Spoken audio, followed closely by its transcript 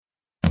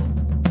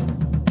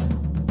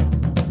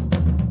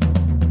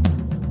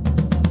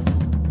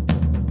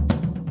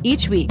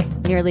Each week,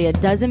 nearly a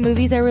dozen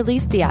movies are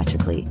released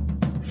theatrically.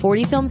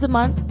 40 films a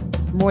month,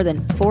 more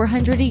than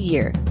 400 a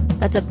year.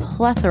 That's a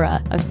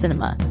plethora of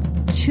cinema.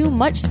 Too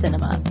much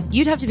cinema.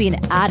 You'd have to be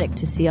an addict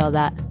to see all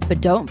that, but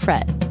don't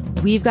fret.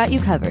 We've got you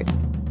covered.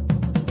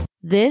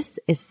 This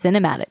is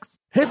Cinematics.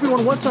 Hey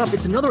everyone, what's up?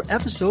 It's another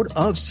episode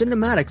of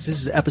Cinematics.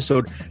 This is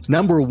episode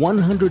number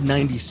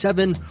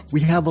 197.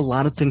 We have a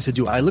lot of things to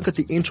do. I look at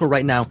the intro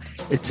right now.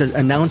 It says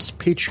announce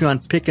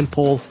Patreon pick and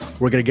poll.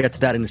 We're going to get to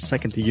that in a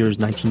second. The year is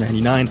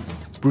 1999.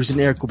 Bruce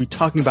and Eric will be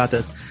talking about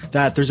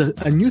that. There's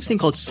a new thing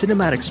called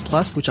Cinematics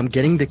Plus, which I'm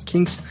getting the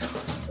kinks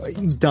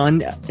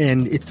done,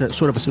 and it's a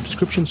sort of a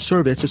subscription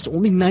service. It's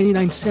only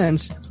 99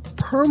 cents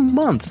per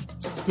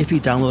month. If you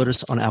download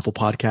us on Apple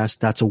Podcasts,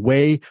 that's a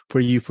way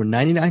for you for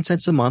 99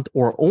 cents a month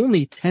or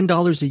only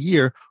 $10 a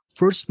year.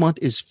 First month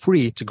is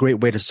free. It's a great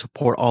way to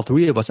support all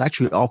three of us.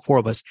 Actually, all four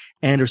of us.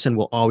 Anderson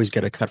will always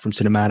get a cut from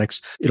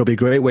Cinematics. It'll be a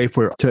great way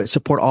to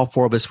support all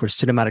four of us for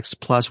Cinematics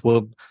Plus.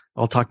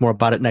 I'll talk more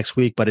about it next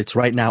week, but it's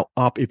right now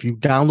up. If you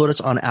download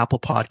us on Apple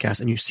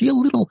Podcasts and you see a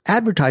little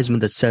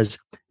advertisement that says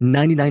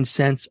 99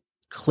 cents,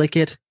 click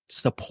it.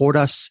 Support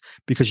us,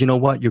 because you know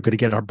what? You're going to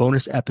get our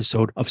bonus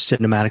episode of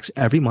Cinematics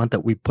every month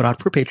that we put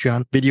out for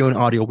Patreon. Video and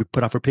audio we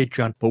put out for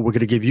Patreon, but we're going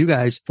to give you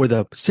guys, for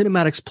the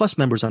Cinematics Plus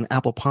members on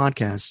Apple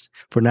Podcasts,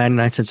 for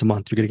 99 cents a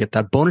month. You're going to get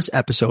that bonus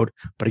episode.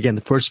 But again,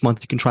 the first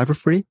month you can try for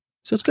free.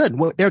 So it's good.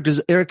 Well,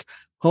 Eric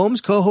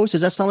Holmes, co-host, does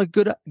that sound like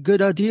a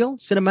good deal?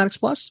 Cinematics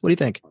Plus? What do you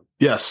think?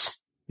 Yes.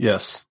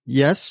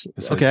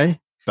 Okay.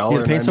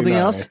 You paying something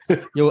else?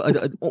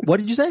 What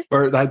did you say?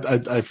 Or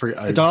I forget.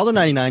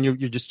 $1.99.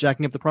 You're just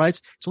jacking up the price.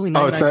 It's only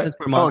 99 cents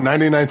per month.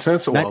 99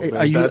 cents. Well,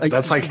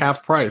 that's like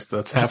half price.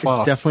 That's half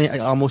off. Definitely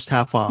almost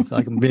half off,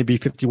 like maybe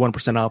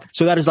 51% off.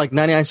 So that is like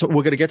 99. So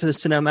we're going to get to the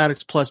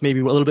Cinematics Plus maybe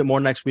a little bit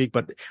more next week.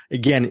 But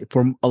again,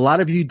 for a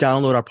lot of you,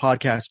 download our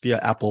podcast via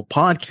Apple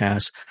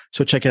Podcasts.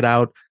 So check it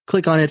out.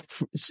 Click on it.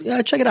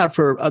 Check it out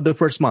for the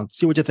first month.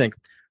 See what you think.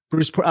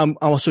 I'm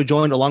also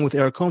joined along with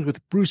Eric Holmes with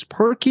Bruce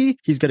Perky.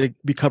 He's going to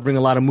be covering a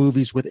lot of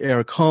movies with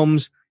Eric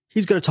Holmes.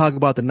 He's going to talk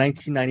about the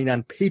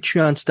 1999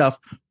 Patreon stuff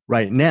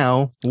right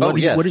now. Go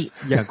ahead. What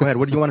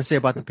do you want to say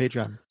about the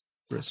Patreon,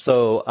 Bruce?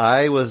 So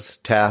I was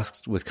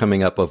tasked with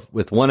coming up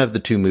with one of the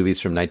two movies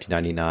from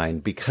 1999,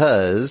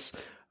 because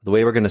the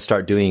way we're going to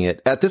start doing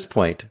it at this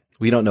point,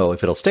 we don't know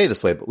if it'll stay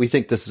this way, but we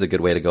think this is a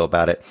good way to go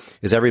about it,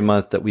 is every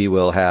month that we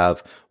will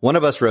have one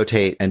of us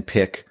rotate and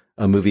pick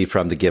a movie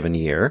from the given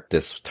year.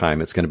 This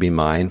time it's going to be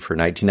mine for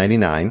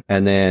 1999.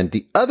 And then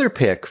the other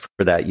pick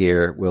for that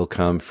year will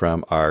come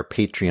from our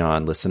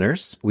Patreon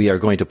listeners. We are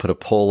going to put a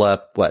poll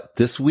up,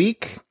 this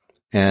week?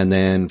 And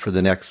then for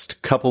the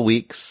next couple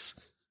weeks,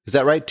 is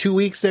that right? 2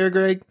 weeks there,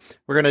 Greg?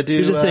 We're going to do...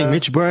 Here's the thing.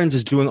 Mitch Burns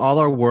is doing all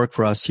our work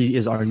for us. He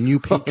is our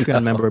new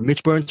Patreon member.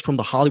 Mitch Burns from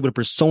the Hollywood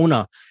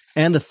Persona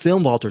and the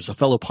Film Vaulters, a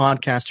fellow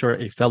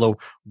podcaster, a fellow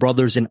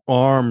brothers in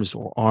arms,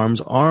 or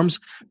arms.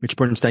 Mitch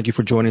Burns, thank you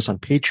for joining us on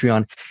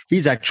Patreon.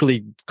 He's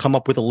actually come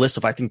up with a list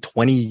of, I think,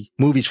 20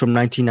 movies from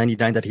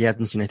 1999 that he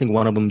hasn't seen. I think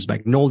one of them is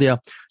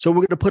Magnolia. So we're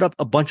going to put up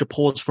a bunch of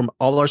polls from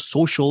all our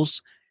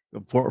socials,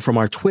 from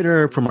our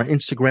Twitter, from our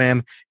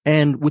Instagram.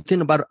 And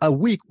within about a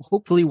week,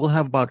 hopefully we'll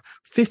have about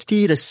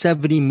 50 to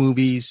 70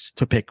 movies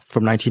to pick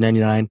from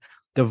 1999.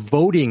 The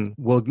voting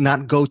will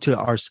not go to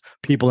our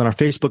people in our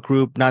Facebook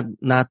group,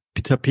 not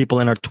to people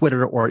in our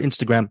Twitter or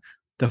Instagram.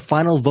 The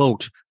final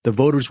vote, the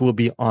voters will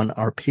be on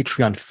our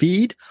Patreon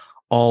feed.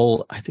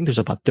 I think there's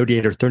about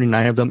 38 or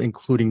 39 of them,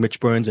 including Mitch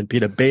Burns and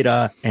Peter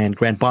Beta and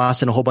Grant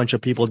Boss and a whole bunch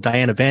of people,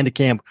 Diana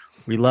Vandekamp.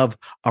 We love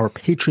our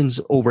patrons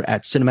over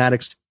at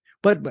Cinematics.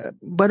 But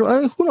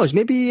who knows?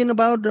 Maybe in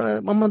about a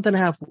month and a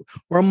half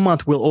or a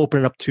month, we'll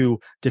open it up to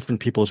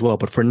different people as well.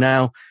 But for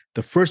now,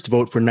 the first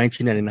vote for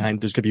 1999,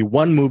 there's going to be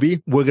one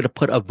movie. We're going to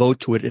put a vote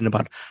to it in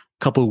about a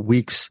couple of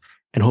weeks,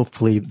 and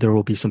hopefully there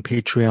will be some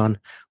patron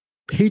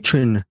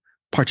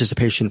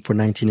participation for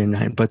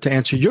 1999. But to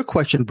answer your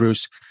question,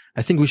 Bruce,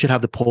 I think we should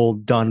have the poll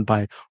done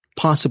by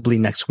possibly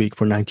next week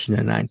for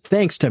 1999.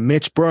 Thanks to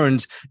Mitch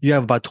Burns. You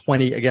have about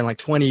 20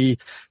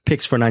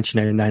 picks for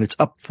 1999. It's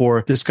up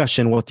for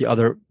discussion what the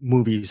other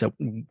movies that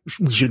we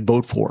should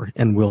vote for.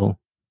 And you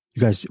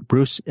guys,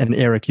 Bruce and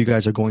Eric, you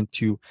guys are going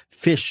to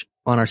fish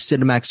on our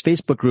Cinemax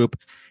Facebook group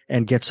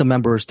and get some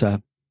members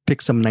to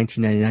pick some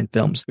 1999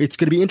 films. It's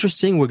going to be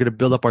interesting. We're going to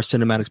build up our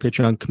Cinematics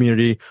Patreon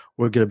community.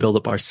 We're going to build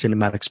up our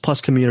Cinematics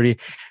Plus community.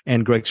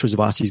 And Greg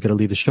Strzobowski is going to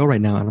leave the show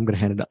right now. And I'm going to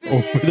hand it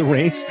over the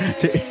reins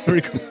to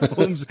Eric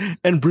Holmes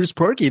and Bruce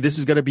Perky. This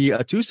is going to be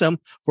a twosome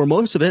for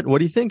most of it. What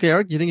do you think,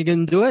 Eric? You think you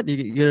can do it?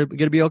 You're going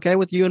to be okay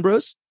with you and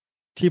Bruce?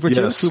 T for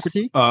yes. two for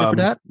T? For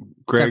that?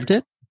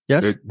 Greg,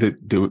 yes.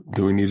 Do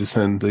we need to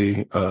send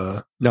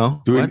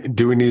No.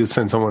 Do we need to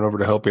send someone over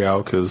to help you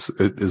out? Because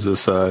is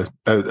this a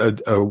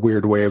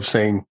weird way of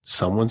saying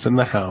someone's in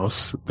the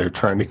house? They're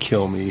trying to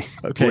kill me.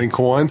 Okay. Blink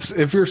once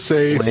if you're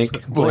safe.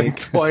 Blink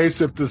twice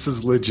if this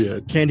is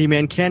legit.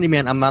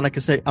 Candyman. I'm not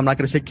gonna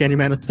say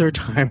Candyman a third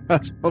time.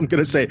 That's what I'm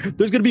gonna say.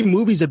 There's gonna be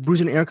movies that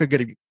Bruce and Eric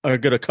are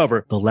gonna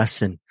cover. The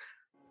Lesson,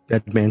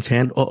 Dead Man's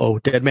Hand.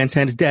 Dead Man's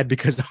Hand is dead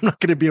because I'm not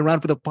going to be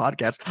around for the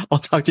podcast. I'll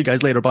talk to you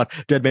guys later about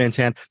Dead Man's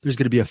Hand. There's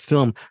going to be a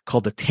film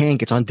called The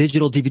Tank. It's on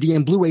digital DVD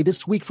and Blu-ray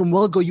this week from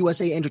Wellgo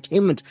USA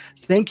Entertainment.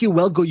 Thank you,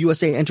 Wellgo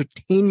USA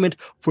Entertainment,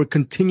 for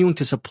continuing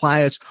to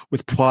supply us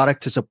with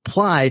product to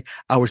supply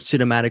our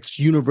Cinematics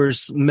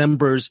universe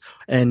members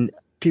and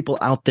people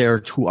out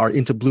there who are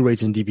into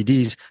Blu-rays and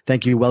DVDs.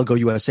 Thank you, Wellgo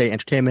USA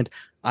Entertainment.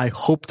 I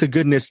hope to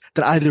goodness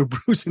that either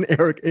Bruce and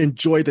Eric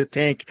enjoy The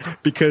Tank,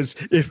 because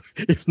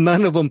if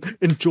none of them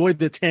enjoy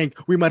The Tank,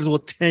 we might as well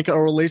tank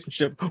our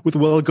relationship with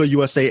Wellgo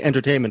USA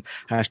Entertainment.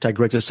 Hashtag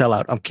Greg's a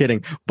sellout. I'm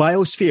kidding.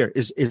 Biosphere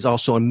is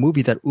also a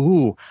movie that,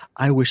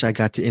 I wish I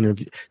got to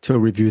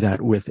review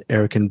that with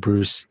Eric and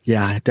Bruce.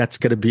 Yeah, that's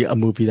going to be a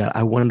movie that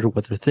I wonder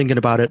what they're thinking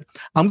about it.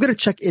 I'm going to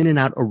check in and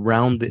out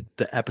around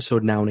the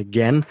episode now and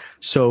again.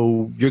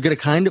 So you're going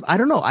to I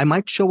don't know. I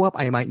might show up.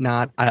 I might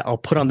not. I'll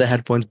put on the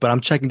headphones, but I'm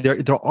checking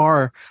there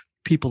are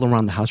people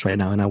around the house right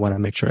now, and I want to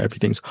make sure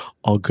everything's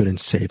all good and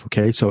safe.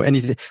 Okay. So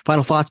anything,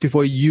 final thoughts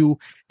before you,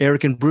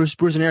 Eric and Bruce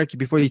and Eric,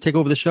 before you take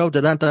over the show?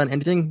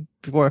 Anything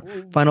before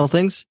final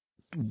things?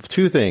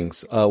 Two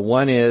things.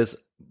 One is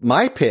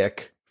my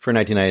pick for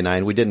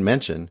 1999. We didn't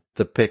mention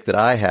the pick that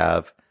I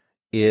have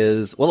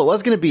is, it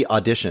was going to be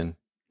Audition.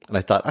 And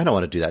I thought, I don't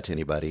want to do that to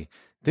anybody.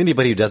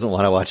 Anybody who doesn't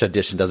want to watch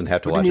Audition doesn't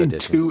have to watch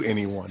Audition. To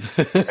anyone.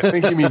 I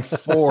think you mean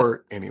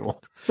for anyone.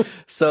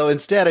 So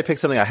instead, I picked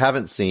something I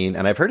haven't seen,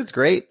 and I've heard it's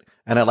great,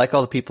 and I like all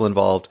the people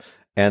involved,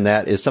 and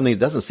that is something that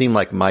doesn't seem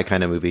like my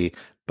kind of movie,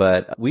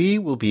 but we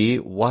will be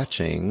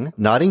watching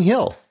Notting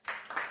Hill.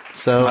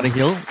 So Notting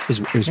Hill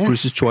is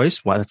Bruce's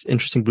choice. Wow, that's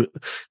interesting.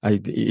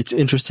 It's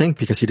interesting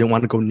because he didn't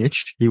want to go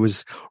niche. He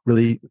was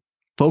really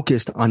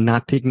focused on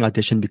not picking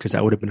Audition because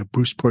that would have been a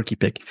Bruce Perky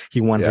pick. He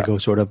wanted to go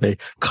sort of a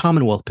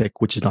Commonwealth pick,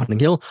 which is Notting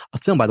Hill, a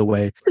film, by the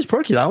way. Bruce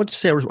Perky, I would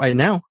just say right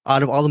now,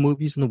 out of all the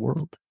movies in the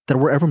world that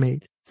were ever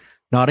made,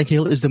 Notting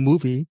Hill is the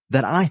movie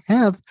that I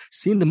have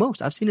seen the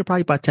most. I've seen it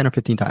probably about 10 or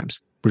 15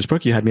 times. Bruce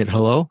Perky, you had me at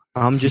hello.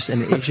 I'm just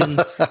an Asian.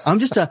 I'm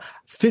just a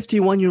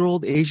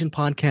 51-year-old Asian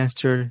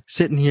podcaster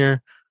sitting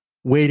here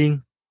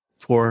waiting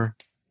for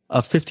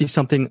a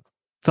 50-something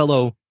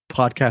fellow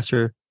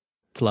podcaster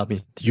to love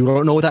me. You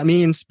don't know what that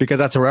means because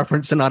that's a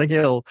reference to Notting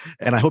Hill,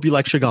 and I hope you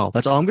like Chagall.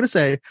 That's all I'm going to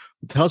say.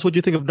 Tell us what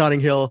you think of Notting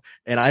Hill.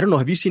 And I don't know,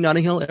 have you seen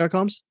Notting Hill, Eric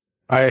Holmes?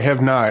 I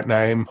have not, and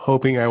I'm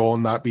hoping I will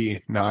not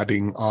be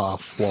nodding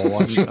off while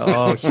watching.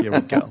 Oh, here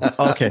we go.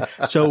 Okay,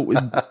 so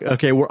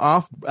we're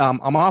off.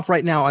 I'm off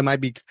right now. I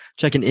might be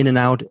checking in and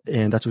out,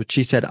 and that's what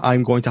she said.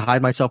 I'm going to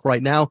hide myself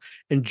right now.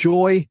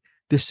 Enjoy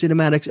the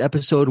Cinematics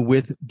episode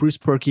with Bruce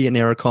Perky and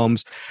Eric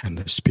Holmes and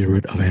the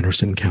spirit of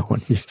Anderson Cowan.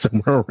 He's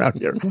somewhere around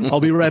here. I'll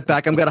be right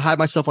back. I'm going to hide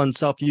myself on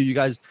self-view. You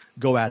guys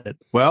go at it.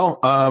 Well,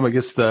 I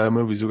guess the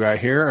movies we got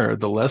here are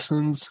The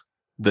Lessons,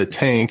 The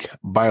Tank,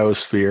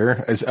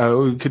 Biosphere. As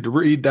we could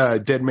read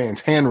Dead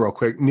Man's Hand real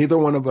quick. Neither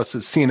one of us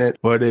has seen it,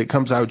 but it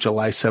comes out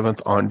July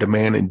 7th on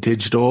demand and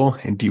digital,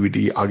 and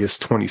DVD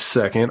August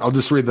 22nd. I'll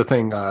just read the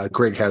thing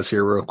Greg has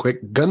here real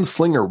quick.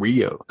 Gunslinger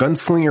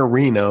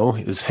Reno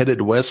is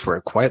headed west for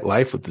a quiet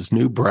life with his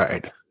new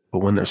bride.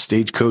 But when their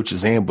stagecoach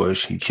is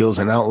ambushed, he kills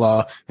an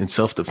outlaw in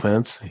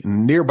self-defense. In a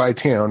nearby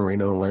town,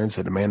 Reno learns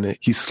that a man that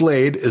he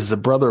slayed is the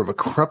brother of a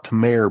corrupt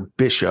Mayor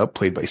Bishop,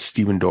 played by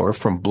Stephen Dorff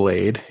from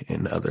Blade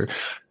and other,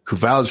 who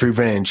vows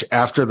revenge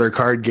after their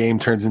card game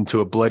turns into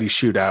a bloody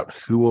shootout.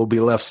 Who will be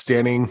left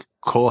standing?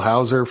 Cole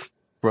Hauser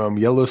from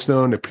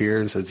Yellowstone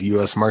appears as a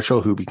U.S.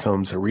 Marshal who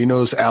becomes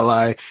Reno's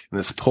ally in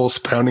this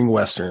pulse-pounding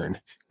Western.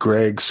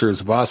 Greg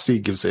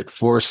Serzbasti gives it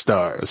 4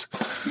 stars.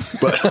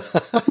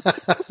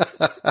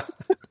 But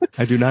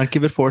I do not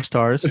give it 4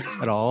 stars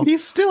at all.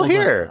 He's still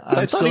here.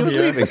 I thought he was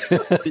leaving.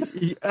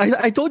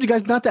 I told you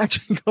guys not to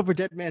actually cover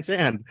Dead Man's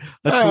Hand.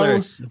 That's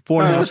hilarious.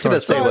 4.5 I was going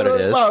to say what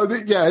it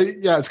is.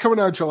 Yeah, it's coming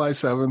out July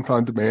 7th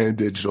on demand and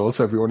digital.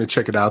 So if you want to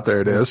check it out, there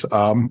it is.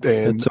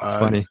 It's so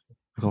funny.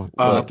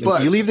 Look,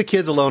 if you leave the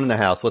kids alone in the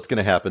house, what's going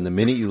to happen the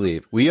minute you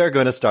leave? We are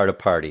going to start a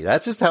party.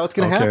 That's just how it's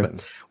going to happen.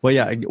 Well,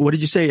 yeah. What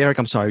did you say, Eric?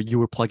 I'm sorry. You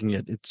were plugging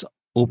it.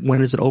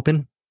 When is it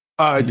open?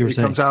 It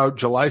comes out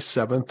July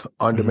 7th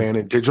on demand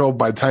and digital.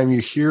 By the time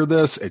you hear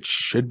this, it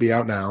should be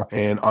out now,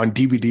 and on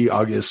DVD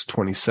August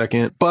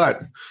 22nd.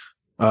 But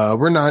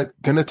we're not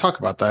going to talk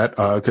about that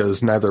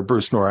because neither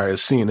Bruce nor I have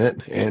seen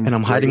it. And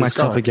I'm hiding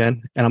myself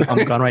again, and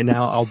I'm gone right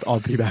now.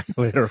 I'll be back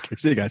later. Okay,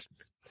 see you guys.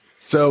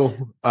 So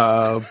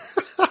I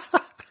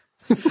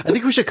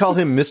think we should call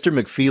him Mr.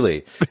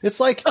 McFeely. It's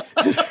like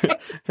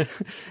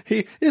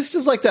it's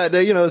just like that.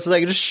 You know, it's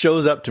like it just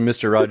shows up to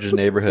Mr. Rogers'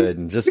 neighborhood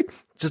and just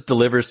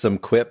delivers some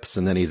quips,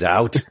 and then he's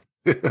out.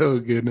 Oh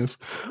goodness!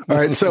 All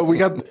right, so we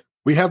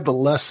have The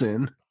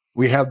Lesson,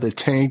 we have The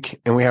Tank,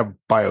 and we have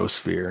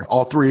Biosphere.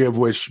 All three of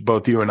which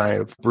both you and I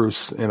have,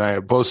 Bruce and I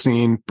have both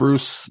seen.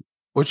 Bruce,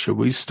 what should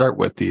we start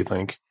with? Do you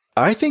think?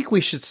 I think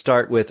we should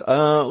start with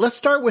let's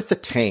start with The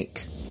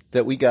Tank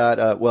that we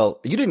got. Well,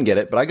 you didn't get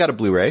it, but I got a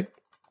Blu-ray.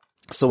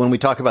 So when we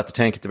talk about the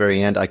tank at the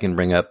very end, I can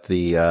bring up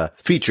the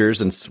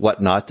features and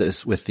whatnot that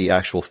is with the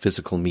actual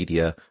physical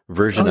media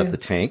version of the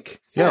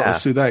tank. Yeah,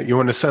 let's do that. You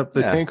want to set up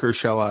the tank or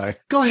shall I?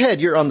 Go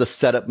ahead. You're on the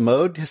setup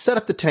mode. Set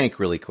up the tank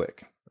really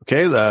quick.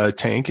 Okay, the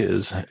tank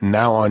is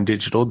now on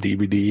digital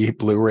DVD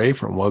Blu-ray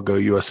from Well Go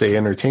USA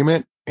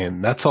Entertainment.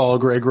 And that's all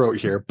Greg wrote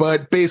here.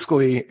 But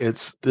basically,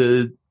 it's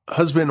the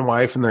husband and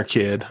wife and their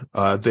kid.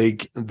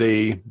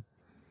 They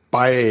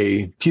buy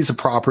a piece of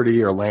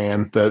property or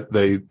land that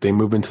they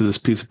move into this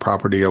piece of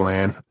property or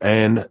land.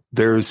 And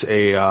there's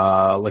a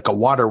like a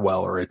water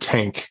well or a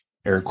tank,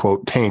 air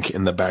quote, tank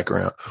in the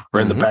background or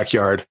in the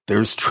backyard.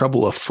 There's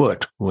trouble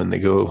afoot when they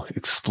go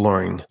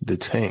exploring the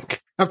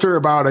tank. After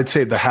about, I'd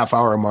say the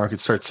half-hour mark, it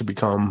starts to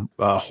become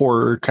a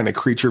horror kind of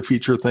creature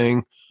feature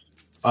thing.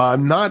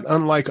 Not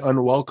unlike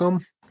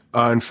Unwelcome.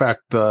 In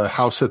fact, the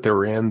house that they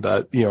were in,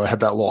 it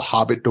had that little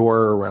hobbit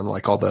door around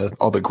like all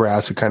the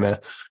grass. It kind of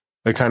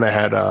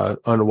had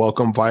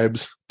Unwelcome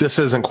vibes. This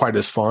isn't quite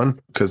as fun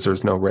because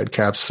there's no red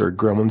caps or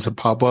gremlins that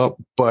pop up.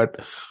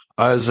 But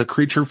as a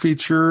creature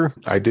feature,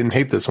 I didn't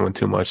hate this one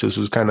too much. This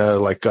was kind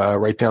of like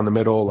right down the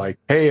middle. Like,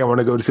 hey, I want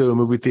to go to a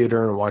movie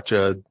theater and watch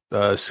a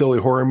silly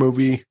horror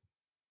movie.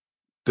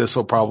 This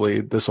will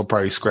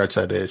probably scratch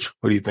that itch.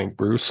 What do you think,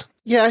 Bruce?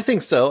 Yeah, I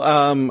think so.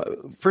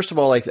 First of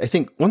all, I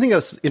think one thing that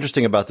was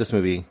interesting about this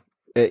movie,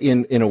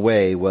 in a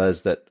way,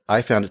 was that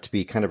I found it to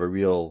be kind of a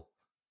real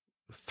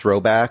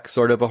throwback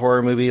sort of a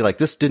horror movie. Like,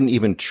 this didn't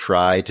even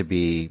try to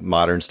be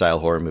modern style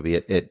horror movie.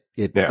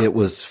 It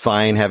was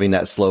fine having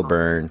that slow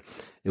burn.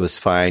 It was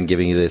fine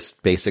giving you this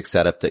basic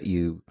setup that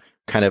you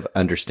kind of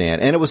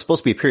understand. And it was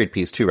supposed to be a period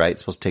piece too, right?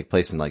 It's supposed to take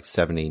place in like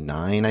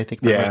 79, I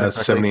think. Yeah,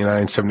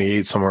 79,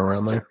 78, somewhere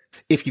around there.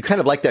 If you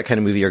kind of like that kind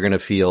of movie, you're going to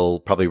feel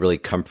probably really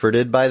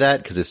comforted by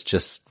that because it's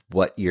just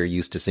what you're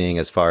used to seeing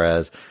as far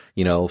as,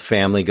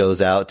 family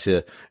goes out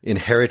to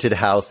inherited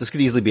house. This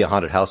could easily be a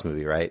haunted house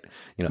movie, right?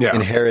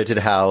 Inherited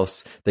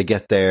house. They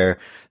get there.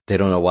 They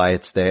don't know why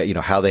it's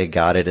there, how they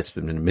got it. It's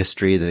been a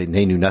mystery.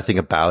 They knew nothing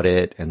about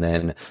it. And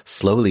then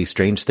slowly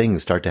strange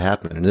things start to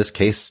happen. In this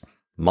case,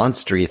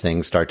 monstery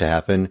things start to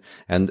happen.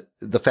 And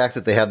the fact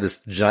that they have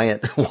this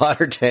giant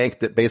water tank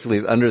that basically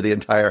is under the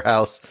entire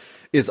house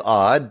is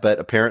odd, but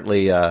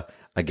apparently, I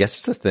guess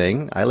it's a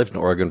thing. I lived in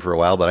Oregon for a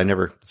while, but I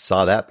never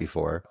saw that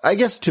before. I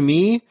guess to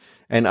me,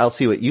 and I'll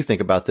see what you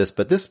think about this,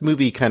 but this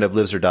movie kind of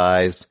lives or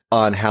dies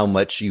on how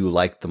much you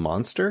like the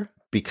monster,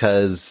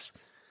 because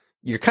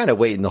you're kind of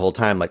waiting the whole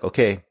time, like,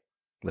 okay,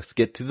 let's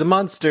get to the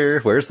monster.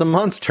 Where's the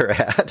monster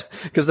at?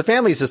 Because the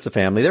family's just a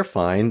family. They're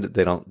fine.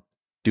 They don't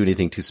do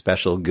anything too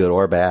special, good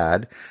or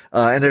bad.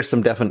 And there's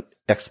some definite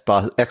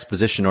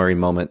expositionary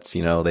moments.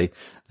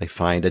 They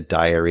find a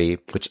diary,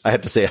 which I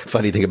have to say a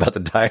funny thing about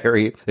the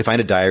diary. They find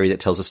a diary that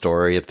tells a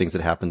story of things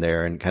that happened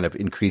there and kind of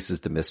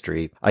increases the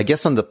mystery. I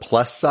guess on the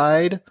plus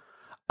side,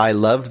 I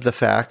loved the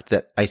fact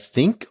that I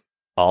think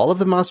all of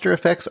the monster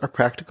effects are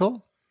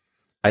practical.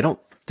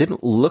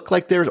 Didn't look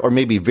like there, or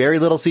maybe very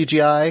little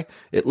CGI.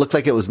 It looked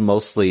like it was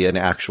mostly an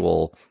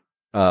actual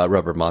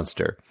rubber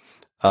monster.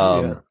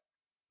 Yeah.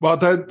 Well,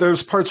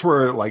 there's parts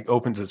where it like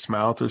opens its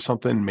mouth or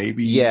something,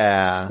 maybe.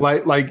 Yeah.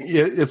 Like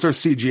if there's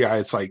CGI,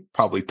 it's like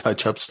probably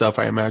touch up stuff,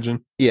 I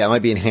imagine. Yeah, it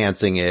might be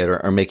enhancing it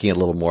or making it a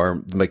little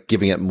more, like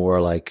giving it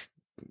more like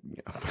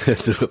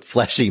it's a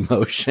fleshy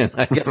motion,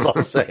 I guess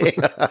I'll say.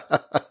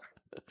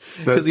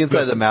 Because the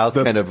inside of the mouth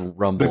kind of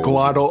rumbles. The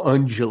glottal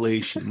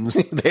undulations.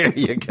 There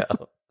you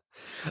go.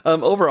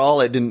 Overall,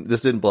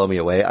 this didn't blow me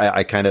away.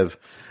 I kind of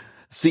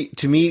see,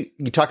 to me,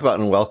 you talk about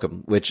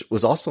Unwelcome, which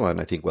was also on,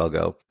 I think, Well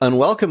Go.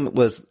 Unwelcome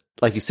was,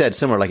 like you said,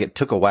 similar. Like, it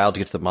took a while to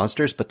get to the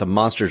monsters, but the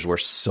monsters were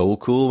so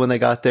cool when they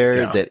got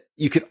there that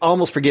you could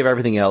almost forgive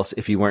everything else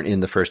if you weren't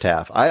in the first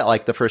half. I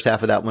like the first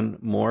half of that one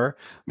more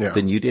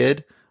than you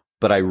did,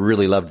 but I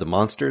really loved the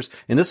monsters.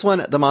 In this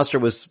one, the monster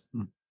was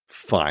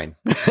fine.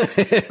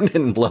 It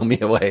didn't blow me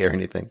away or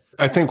anything.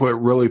 I think what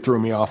really threw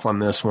me off on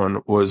this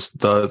one was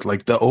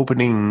the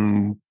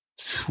opening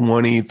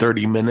 20,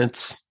 30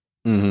 minutes.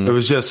 Mm-hmm.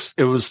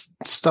 It was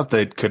stuff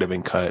that could have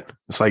been cut.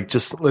 It's like,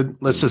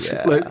 let's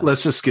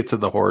just get to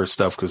the horror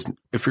stuff. Cause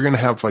if you're going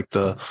to have like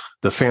the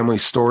family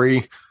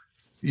story,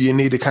 you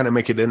need to kind of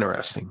make it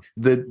interesting.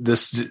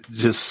 This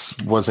just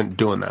wasn't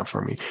doing that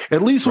for me.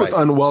 At least with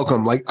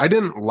Unwelcome, like I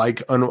didn't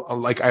like, I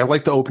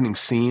like the opening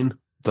scene,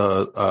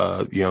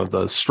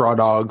 the Straw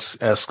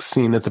Dogs-esque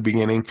scene at the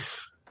beginning,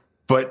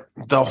 but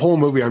the whole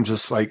movie, I'm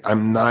just like,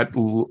 I'm not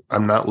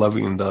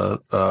loving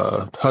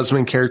the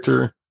husband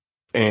character.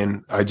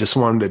 And I just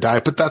want him to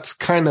die. But that's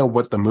kind of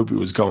what the movie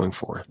was going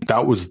for.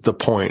 That was the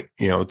point.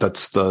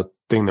 That's the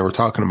thing that we're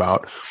talking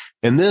about.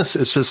 And this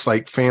is just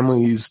like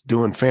families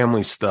doing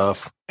family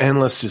stuff. And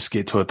let's just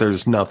get to it.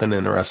 There's nothing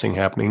interesting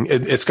happening.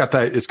 It's got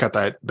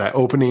that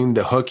opening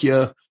to hook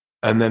you.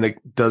 And then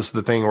it does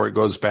the thing where it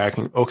goes back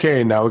and,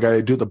 okay, now we got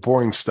to do the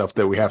boring stuff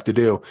that we have to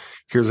do.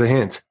 Here's a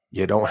hint.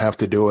 You don't have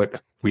to do it.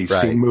 We've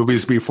seen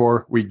movies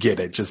before. We get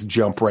it. Just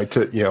jump right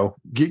to, you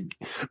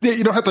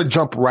don't have to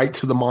jump right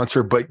to the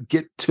monster, but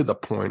get to the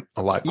point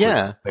a lot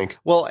quicker, I think.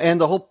 Well,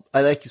 and the whole,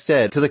 like you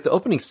said, because like the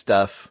opening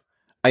stuff,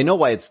 I know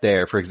why it's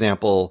there. For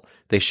example,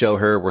 they show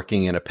her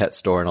working in a pet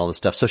store and all this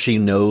stuff. So she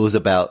knows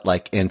about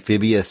like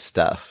amphibious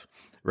stuff,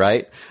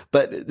 right?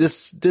 But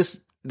this,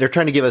 they're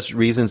trying to give us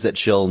reasons that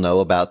she'll know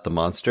about the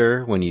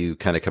monster when you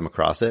kind of come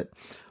across it.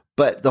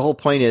 But the whole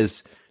point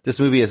is this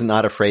movie is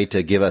not afraid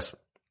to give us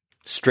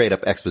straight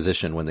up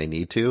exposition when they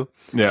need to.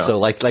 Yeah. So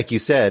like you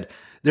said,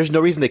 there's no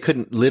reason they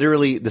couldn't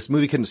this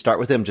movie couldn't start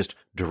with them just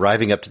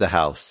driving up to the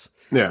house.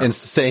 Yeah. And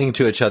saying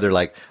to each other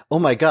like, "Oh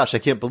my gosh, I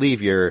can't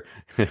believe your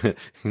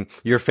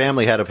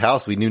family had a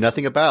house we knew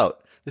nothing about.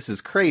 This is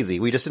crazy.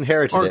 We just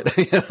inherited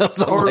it."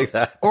 Something like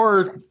that.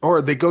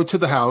 Or they go to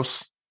the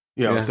house.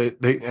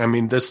 They I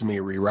mean, this is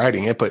me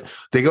rewriting it, but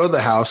they go to the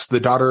house. The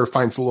daughter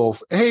finds a little,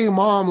 "Hey,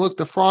 mom, look,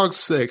 the frog's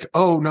sick.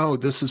 Oh no,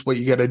 this is what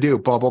you got to do."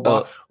 Blah blah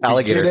blah.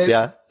 Alligator,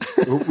 yeah.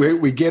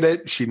 we get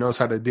it. She knows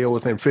how to deal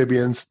with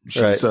amphibians.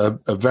 She's a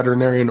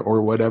veterinarian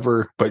or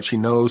whatever, but she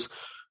knows.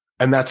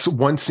 And that's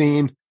one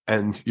scene.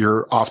 And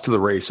you're off to the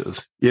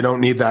races. You don't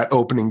need that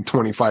opening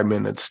 25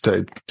 minutes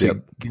to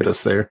get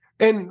us there.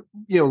 And,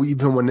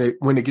 even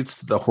when it gets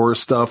to the horror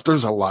stuff,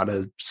 there's a lot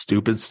of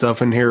stupid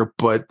stuff in here,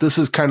 but this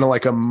is kind of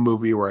like a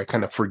movie where I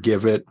kind of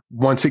forgive it.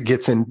 Once it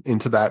gets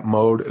into that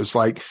mode, it's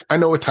like, I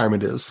know what time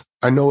it is.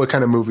 I know what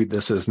kind of movie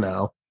this is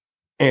now.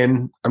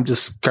 And I'm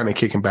just kind of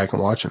kicking back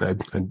and watching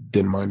it. I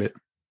didn't mind it.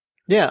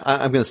 Yeah,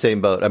 I'm going to same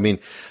boat. I mean,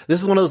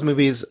 this is one of those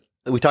movies.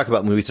 We talk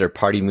about movies that are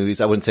party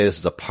movies. I wouldn't say this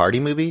is a party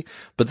movie,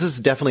 but this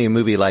is definitely a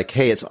movie like,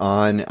 hey, it's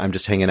on. I'm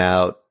just hanging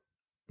out,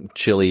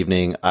 chill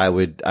evening. I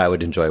would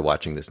enjoy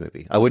watching this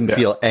movie. I wouldn't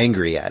feel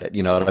angry at it.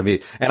 You know what I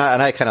mean? And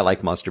I kind of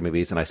like monster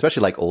movies, and I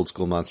especially like old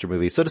school monster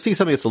movies. So to see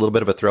something that's a little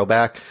bit of a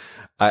throwback,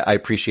 I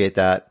appreciate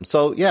that.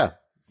 So yeah.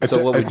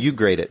 So what would you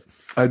grade it?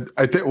 I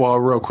think, well,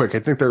 real quick, I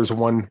think there's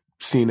one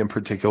scene in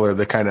particular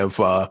that kind of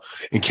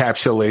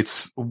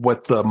encapsulates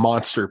what the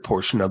monster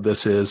portion of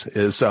this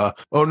is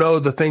oh no,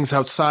 the thing's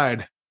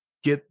outside.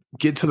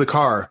 Get to the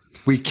car.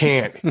 We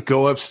can't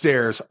go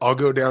upstairs. I'll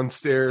go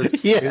downstairs to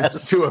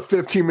a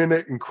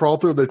 15-minute and crawl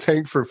through the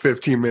tank for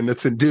 15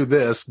 minutes and do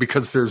this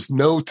because there's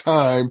no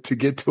time to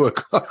get to a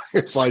car.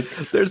 It's like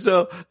there's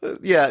no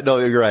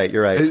you're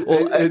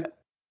right.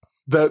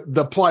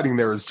 The plotting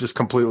there is just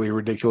completely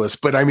ridiculous.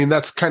 But I mean,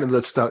 that's kind of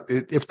the stuff.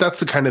 If that's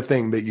the kind of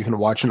thing that you can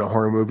watch in a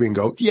horror movie and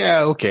go,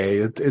 yeah, okay,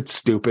 it's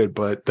stupid,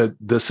 but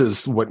this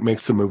is what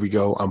makes the movie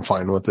go, I'm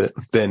fine with it,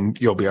 then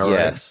you'll be all right.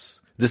 Yes.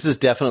 This is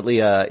definitely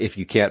if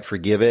you can't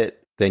forgive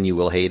it, then you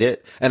will hate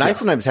it. And I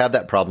sometimes have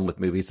that problem with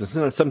movies,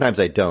 and sometimes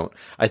I don't.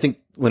 I think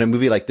when a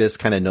movie like this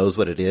kind of knows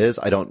what it is,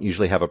 I don't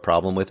usually have a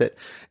problem with it.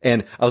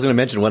 And I was going to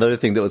mention one other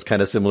thing that was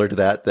kind of similar to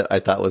that I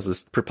thought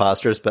was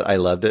preposterous, but I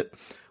loved it.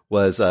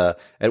 Was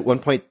at one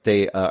point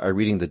they are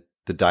reading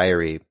the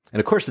diary. And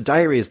of course, the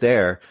diary is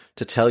there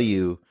to tell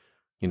you,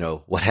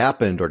 what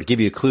happened or to give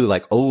you a clue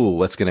like, oh,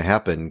 what's going to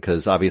happen?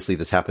 Because obviously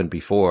this happened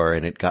before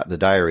and it got in the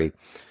diary.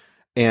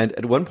 And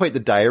at one point,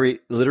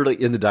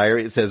 literally in the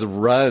diary, it says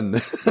run.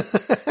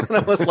 And I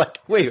was like,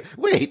 wait,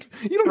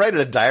 you don't write in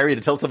a diary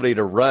to tell somebody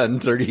to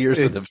run 30 years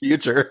in the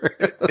future.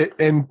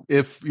 And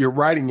if you're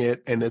writing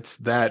it and it's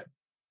that,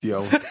 you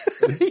don't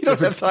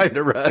have time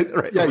to run.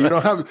 Right, you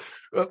don't have...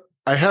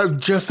 I have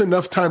just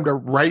enough time to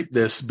write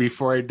this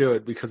before I do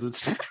it because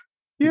it's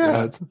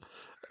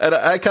and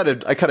I kind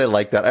of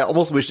like that. I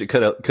almost wish it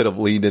could have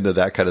leaned into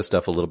that kind of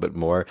stuff a little bit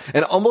more.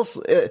 And almost,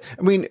 I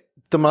mean,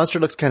 the monster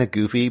looks kind of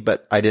goofy,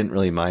 but I didn't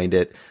really mind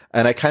it.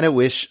 And I kind of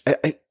wish,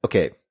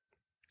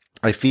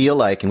 I feel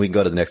like, and we can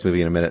go to the next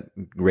movie in a minute,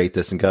 rate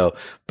this and go.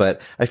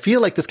 But I feel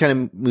like this kind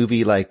of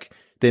movie, like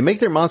they make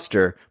their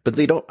monster, but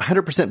they don't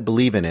 100%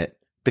 believe in it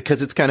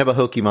because it's kind of a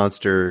hokey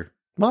monster.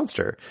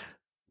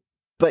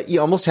 But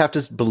you almost have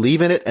to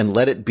believe in it and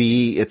let it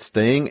be its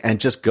thing and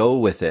just go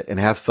with it and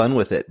have fun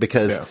with it.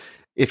 Because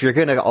if you're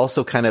going to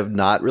also kind of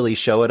not really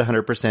show it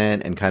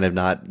 100% and kind of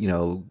not,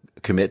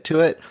 commit to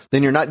it,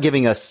 then you're not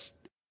giving us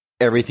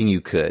everything you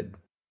could,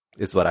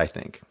 is what I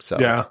think. So,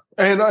 yeah.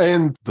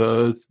 And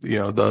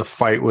the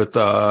fight with,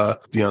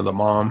 the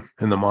mom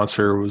and the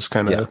monster was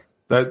kind of,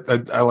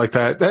 that I like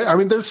that. I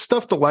mean, there's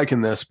stuff to like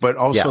in this, but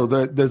also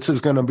this is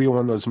going to be one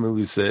of those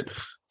movies that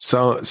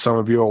some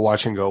of you will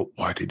watch and go,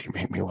 why did you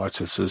make me watch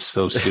this? This is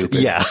so stupid.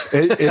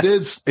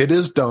 It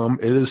is dumb.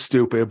 It is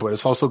stupid, but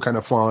it's also kind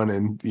of fun.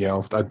 And,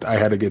 I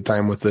had a good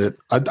time with it.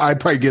 I'd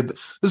probably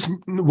this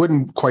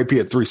wouldn't quite be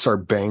a 3-star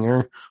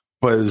banger,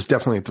 but it's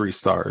definitely 3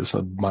 stars,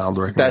 a mild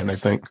recommend, I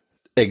think.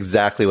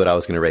 Exactly what I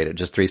was going to rate it,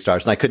 just 3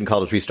 stars. And I couldn't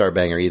call it a 3-star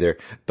banger either,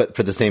 but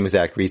for the same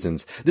exact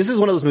reasons. This is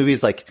one of those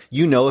movies, like,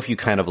 if you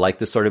kind of like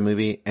this sort of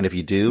movie, and if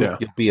you do,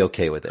 you'll be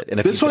okay with it.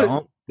 And if you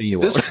don't, then you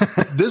won't.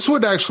 This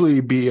would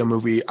actually be a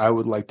movie I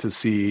would like to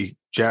see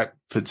Jack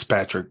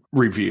Fitzpatrick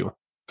review.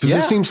 Because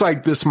it seems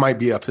like this might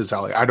be up his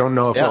alley. I don't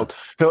know if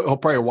he'll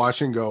probably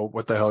watch and go,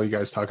 what the hell are you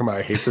guys talking about?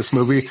 I hate this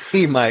movie.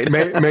 He might.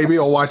 Maybe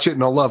he'll watch it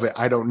and he'll love it.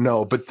 I don't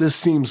know. But this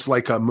seems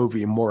like a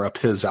movie more up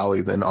his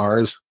alley than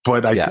ours.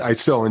 But I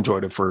still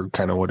enjoyed it for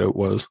kind of what it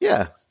was.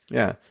 Yeah.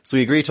 Yeah. So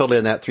we agree totally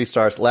on that. 3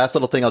 stars. Last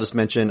little thing I'll just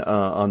mention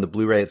on the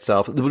Blu-ray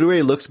itself. The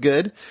Blu-ray looks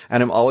good,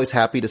 and I'm always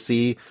happy to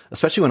see,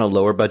 especially when a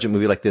lower budget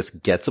movie like this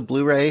gets a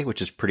Blu-ray,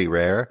 which is pretty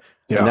rare.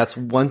 Yeah. And that's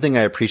one thing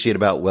I appreciate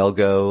about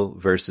WellGo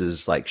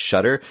versus like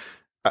Shudder.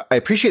 I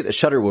appreciate that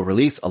Shudder will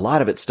release a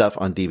lot of its stuff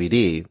on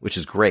DVD, which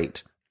is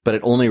great, but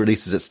it only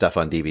releases its stuff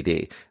on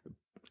DVD.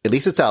 At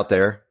least it's out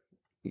there.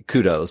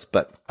 Kudos,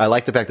 but I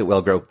like the fact that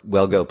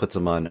WellGo puts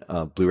them on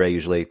Blu-ray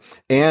usually.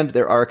 And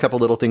there are a couple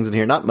little things in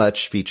here, not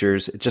much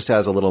features. It just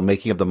has a little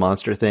making of the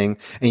monster thing.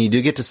 And you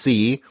do get to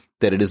see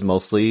that it is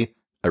mostly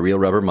a real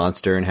rubber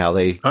monster and how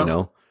they,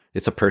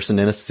 it's a person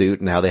in a suit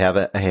and how they have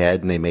a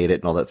head and they made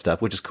it and all that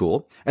stuff, which is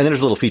cool. And then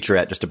there's a little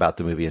featurette just about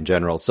the movie in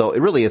general. So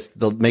it really is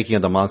the making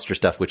of the monster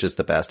stuff, which is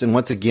the best. And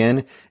once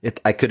again,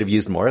 I could have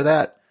used more of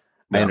that.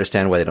 I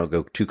understand why they don't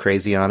go too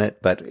crazy on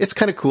it, but it's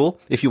kind of cool.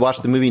 If you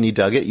watch the movie and you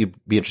dug it, you'd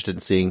be interested in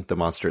seeing the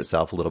monster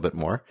itself a little bit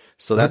more.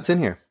 So that's in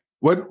here.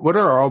 What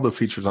are all the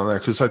features on there?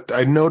 Because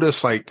I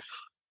noticed like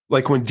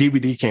when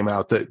DVD came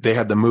out that they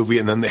had the movie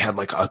and then they had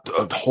like a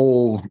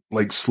whole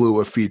like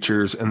slew of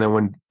features. And then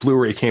when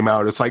Blu-ray came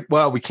out, it's like,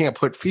 well, we can't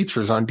put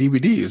features on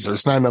DVDs.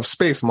 There's not enough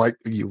space. I'm like,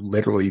 you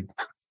literally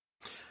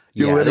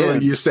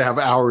used to have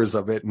hours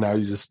of it. And now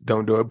you just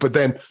don't do it. But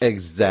then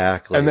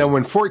exactly. And then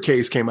when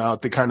 4Ks came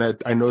out,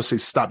 I noticed they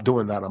stopped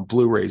doing that on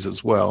Blu-rays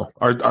as well.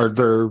 Are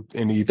there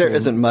any? There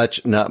isn't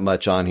not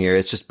much on here.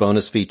 It's just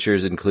bonus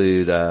features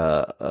include, they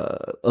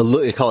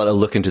call it a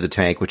look into the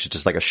tank, which is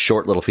just like a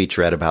short little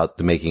featurette about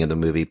the making of the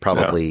movie,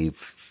 probably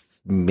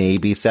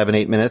maybe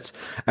 7-8 minutes.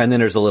 And then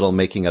there's a little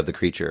making of the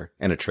creature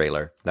and a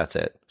trailer. That's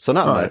it. So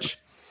not much.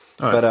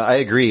 But I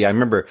agree. I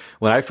remember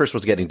when I first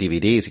was getting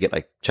DVDs, you get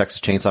like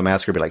Texas Chainsaw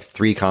Massacre, be like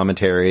 3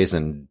 commentaries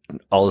and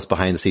all this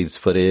behind the scenes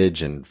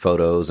footage and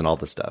photos and all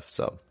this stuff.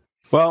 So,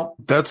 well,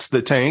 that's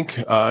The Tank.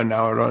 Now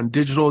out on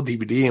digital,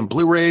 DVD, and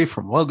Blu-ray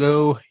from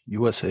WellGo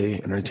USA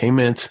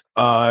Entertainment.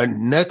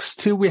 Next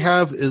 2 we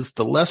have is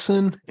The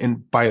Lesson and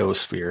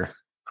Biosphere.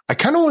 I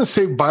kind of want to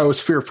save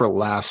Biosphere for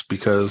last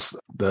because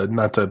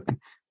not to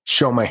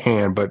show my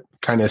hand, but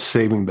kind of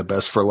saving the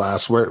best for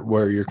last. What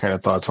are your kind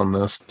of thoughts on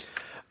this?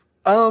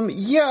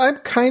 Yeah, I'm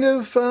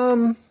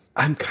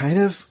kind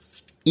of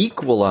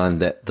equal on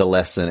The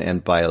Lesson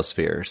and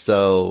Biosphere.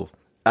 So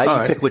I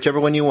can pick whichever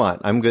one you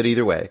want. I'm good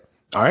either way.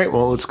 All right.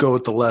 Well, let's go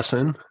with The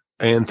Lesson.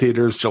 In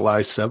theaters July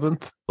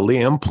 7th.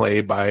 Liam,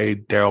 played by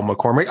Daryl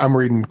McCormick. I'm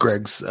reading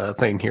Greg's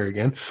thing here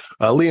again.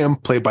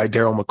 Liam, played by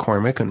Daryl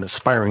McCormick, an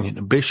aspiring and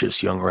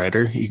ambitious young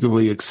writer,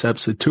 eagerly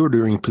accepts a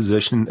tutoring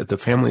position at the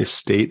family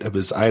estate of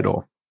his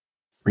idol,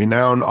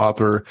 renowned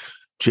author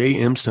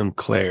J.M.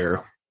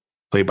 Sinclair,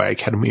 played by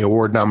Academy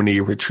Award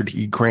nominee Richard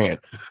E. Grant.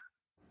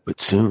 But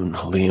soon,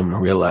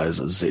 Liam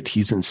realizes that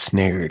he's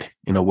ensnared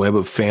in a web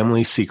of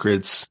family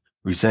secrets,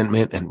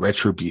 resentment, and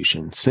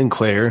retribution.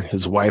 Sinclair,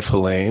 his wife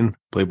Helene,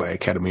 played by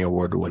Academy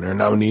Award winner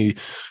nominee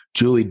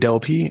Julie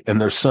Delpy, and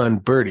their son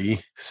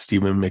Bertie,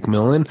 Stephen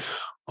McMillan,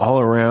 all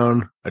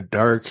around a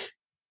dark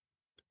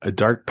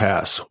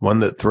past,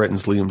 one that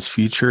threatens Liam's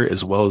future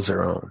as well as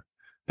their own.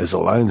 As the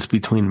lines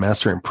between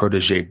master and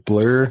protege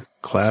blur,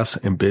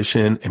 class,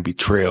 ambition, and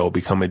betrayal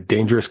become a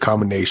dangerous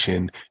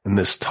combination in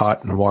this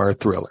taut noir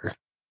thriller.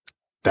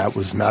 That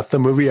was not the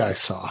movie I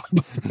saw.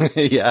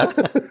 Yeah.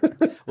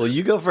 Well,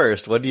 you go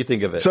first. What do you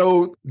think of it?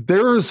 So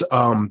there's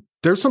some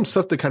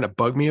stuff that kind of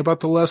bugged me about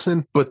The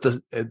Lesson, but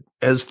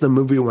as the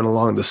movie went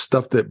along, the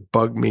stuff that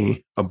bugged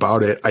me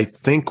about it, I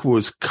think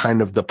was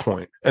kind of the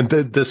point. And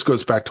this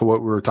goes back to what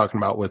we were talking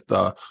about with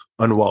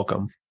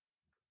Unwelcome.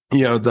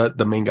 You know,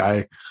 the main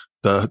guy,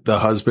 the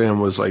husband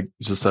was like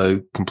just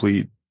a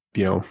complete,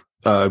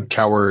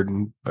 coward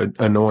and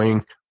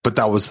annoying, but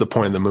that was the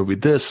point of the movie.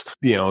 This,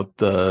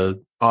 the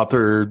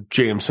author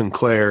James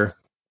Sinclair,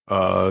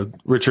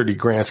 Richard E.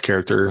 Grant's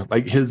character,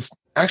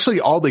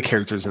 actually all the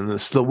characters in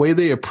this, the way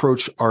they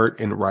approach art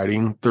and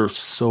writing, they're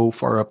so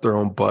far up their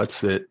own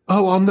butts that,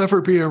 I'll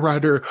never be a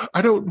writer.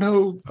 I don't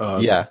know.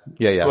 Yeah.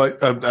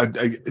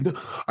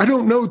 I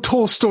don't know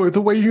Tolstoy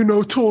the way you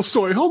know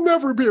Tolstoy. He'll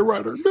never be a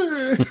writer.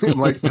 I'm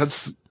like,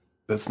 that's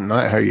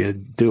not how you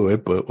do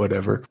it, but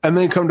whatever. And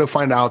then come to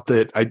find out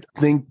that I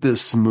think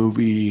this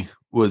movie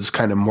was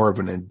kind of more of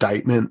an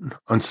indictment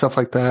on stuff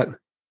like that.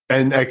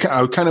 And I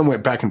kind of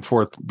went back and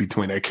forth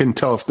between. I couldn't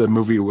tell if the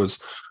movie was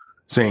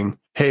saying,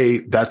 "Hey,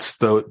 that's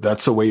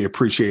the way you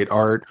appreciate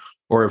art,"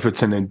 or if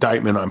it's an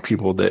indictment on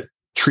people that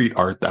treat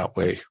art that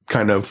way,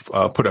 kind of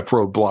put up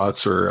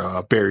roadblocks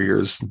or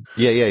barriers.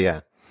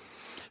 Yeah.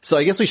 So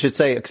I guess we should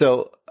say.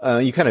 So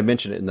you kind of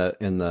mentioned it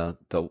in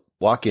the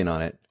walk-in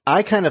on it.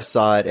 I kind of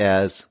saw it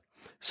as.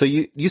 So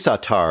you saw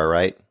Tar,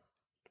 right?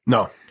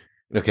 No.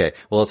 Okay.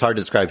 Well, it's hard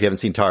to describe if you haven't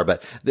seen Tar,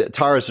 but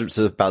Tar is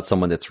about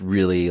someone that's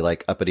really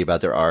like uppity about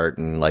their art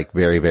and like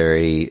very,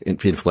 very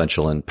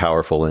influential and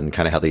powerful and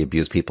kind of how they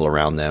abuse people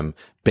around them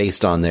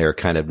based on their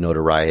kind of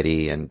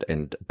notoriety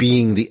and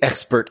being the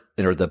expert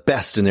or the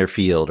best in their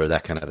field or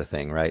that kind of a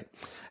thing. Right.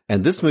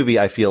 And this movie,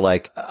 I feel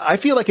like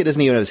it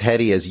isn't even as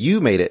heady as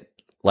you made it,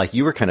 like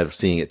you were kind of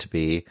seeing it to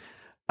be.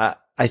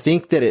 I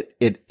think that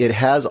it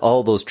has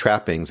all those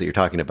trappings that you're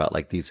talking about,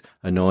 like these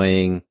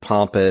annoying,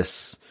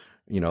 pompous,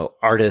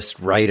 artists,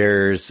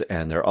 writers,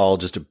 and they're all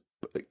just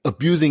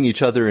abusing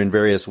each other in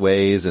various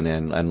ways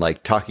and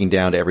like talking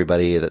down to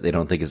everybody that they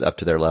don't think is up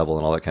to their level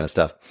and all that kind of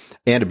stuff,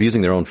 and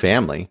abusing their own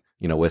family,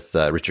 with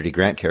Richard E.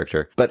 Grant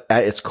character. But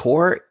at its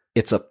core,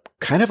 it's a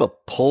kind of a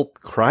pulp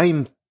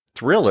crime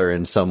thriller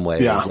in some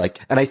ways. Yeah.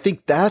 And I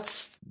think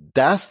that's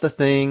the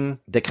thing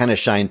that kind of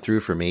shined through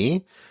for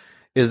me,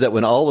 is that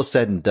when all was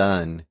said and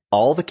done,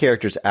 all the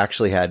characters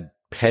actually had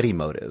petty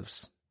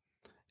motives.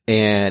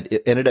 And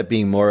it ended up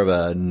being more of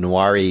a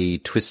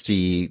noir-y,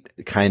 twisty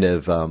kind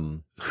of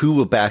who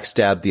will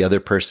backstab the other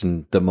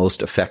person the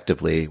most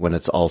effectively when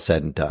it's all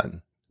said and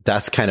done.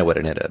 That's kind of what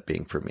it ended up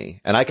being for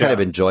me. And I kind of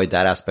enjoyed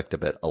that aspect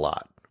of it a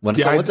lot. Once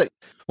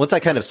I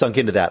kind of sunk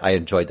into that, I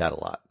enjoyed that a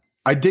lot.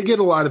 I did get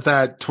a lot of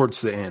that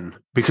towards the end,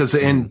 because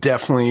the end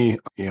definitely,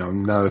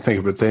 now that I think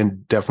of it, the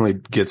end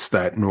definitely gets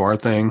that noir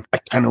thing. I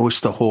kind of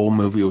wish the whole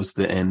movie was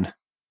the end.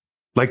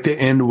 Like the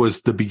end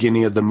was the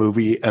beginning of the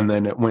movie, and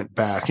then it went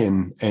back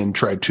and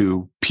tried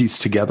to piece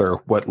together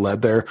what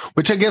led there,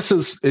 which I guess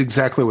is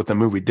exactly what the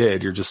movie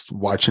did. You're just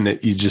watching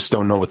it. You just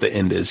don't know what the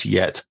end is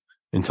yet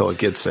until it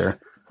gets there.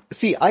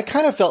 See, I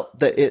kind of felt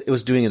that it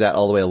was doing that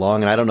all the way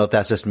along, and I don't know if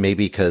that's just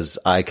maybe because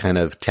I kind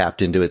of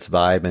tapped into its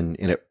vibe and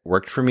it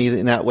worked for me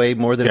in that way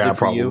more than it did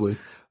for you.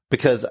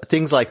 Because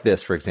things like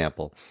this, for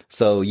example,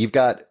 so you've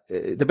got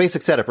the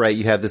basic setup, right?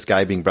 You have this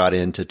guy being brought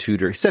in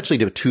to essentially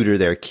to tutor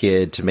their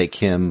kid to make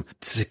him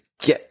to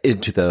get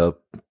into the,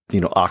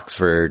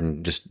 Oxford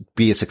and just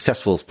be as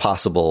successful as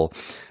possible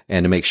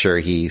and to make sure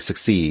he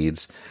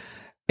succeeds.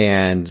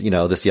 And,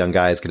 this young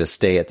guy is going to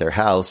stay at their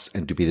house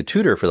and to be the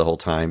tutor for the whole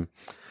time.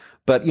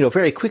 But,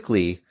 very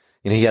quickly,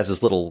 he has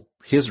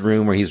his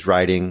room where he's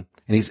writing,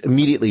 and he's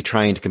immediately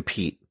trying to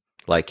compete.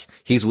 Like,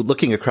 he's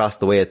looking across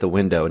the way at the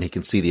window, and he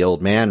can see the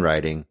old man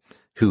writing,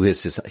 who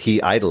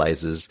he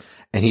idolizes,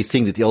 and he's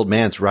seeing that the old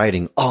man's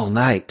writing all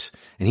night,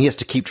 and he has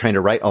to keep trying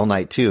to write all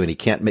night too, and he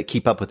can't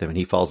keep up with him, and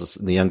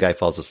the young guy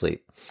falls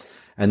asleep.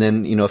 And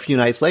then, a few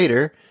nights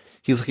later,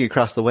 he's looking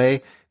across the way,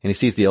 and he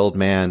sees the old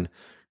man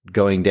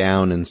going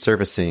down and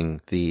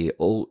servicing the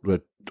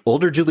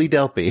older Julie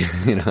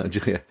Delpy,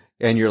 Julia.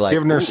 And you're like,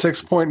 giving her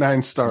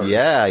 6.9 stars.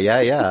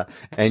 Yeah.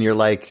 And you're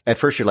like, at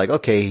first you're like,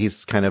 okay,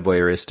 he's kind of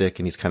voyeuristic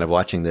and he's kind of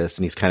watching this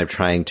and he's kind of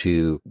trying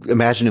to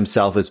imagine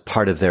himself as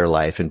part of their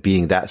life and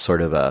being that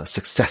sort of a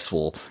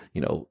successful,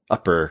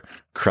 upper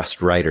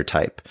crust writer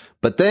type.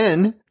 But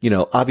then,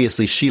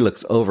 obviously she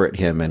looks over at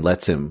him and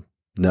lets him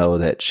know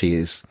that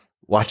she's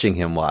watching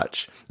him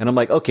watch. And I'm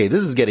like, okay,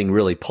 this is getting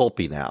really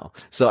pulpy now.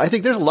 So I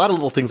think there's a lot of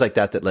little things like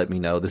that let me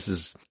know this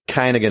is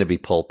kind of going to be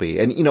pulpy.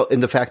 And,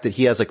 in the fact that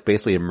he has like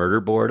basically a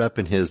murder board up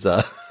in his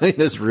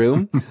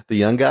room, the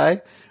young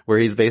guy, where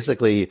he's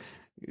basically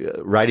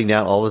writing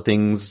down all the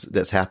things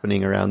that's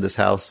happening around this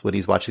house when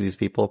he's watching these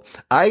people.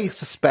 I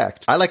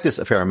suspect, I like this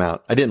a fair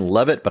amount. I didn't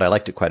love it, but I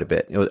liked it quite a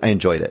bit. I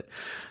enjoyed it.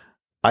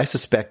 I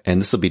suspect,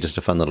 and this will be just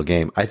a fun little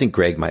game, I think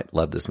Greg might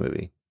love this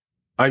movie.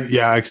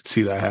 I could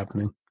see that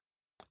happening.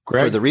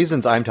 Greg, for the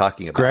reasons I'm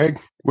talking about. Greg,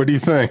 what do you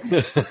think?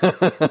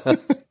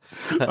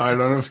 I don't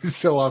know if he's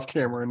still off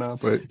camera or not,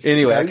 but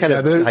anyway, I kind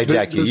of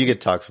hijacked you. You could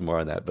talk some more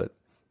on that, but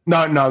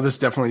no, this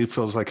definitely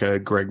feels like a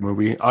Greg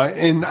movie.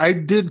 And I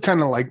did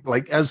kind of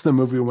like as the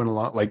movie went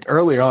along, like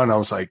early on, I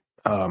was like,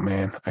 oh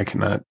man, I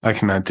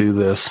cannot do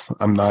this.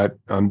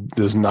 This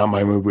is not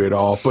my movie at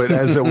all. But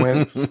as it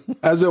went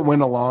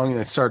along,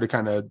 and it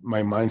started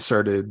my mind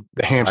started,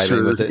 the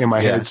hamster in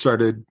my head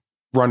started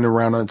running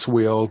around on its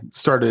wheel,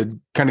 started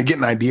kind of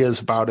getting ideas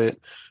about it,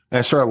 and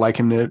I started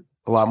liking it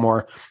a lot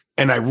more.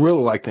 And I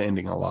really liked the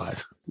ending a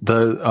lot.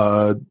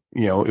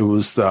 It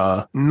was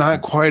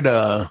not quite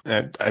I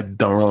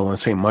don't really want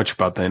to say much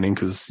about the ending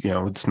because,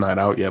 it's not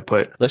out yet,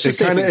 but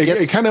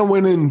it kind of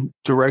went in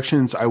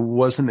directions I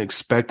wasn't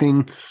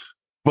expecting,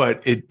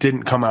 but it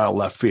didn't come out of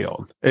left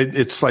field.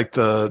 It's like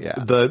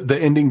the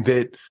ending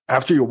that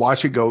after you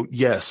watch it go,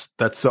 yes,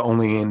 that's the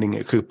only ending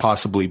it could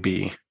possibly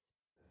be.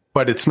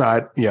 But it's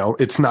not,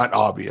 it's not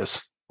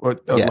obvious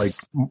like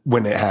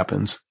when it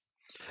happens.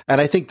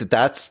 And I think that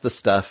that's the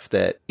stuff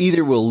that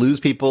either will lose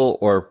people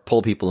or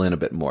pull people in a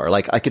bit more.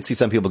 Like I could see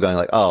some people going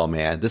like, oh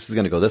man, this is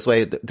going to go this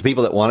way. The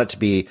people that want it to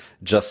be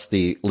just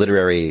the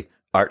literary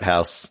art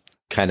house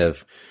kind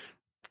of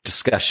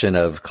discussion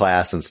of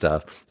class and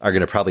stuff are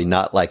going to probably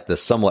not like the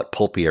somewhat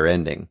pulpier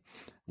ending,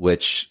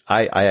 which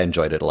I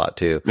enjoyed it a lot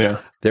too.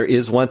 Yeah. There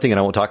is one thing, and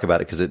I won't talk about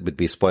it because it would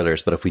be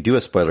spoilers, but if we do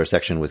a spoiler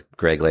section with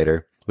Greg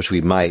later, which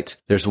we might,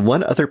 there's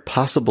one other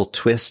possible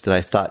twist that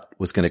I thought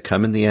was going to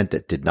come in the end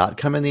that did not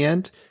come in the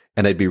end.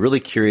 And I'd be really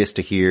curious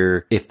to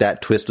hear if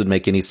that twist would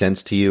make any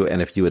sense to you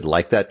and if you would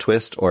like that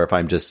twist or if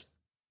I'm just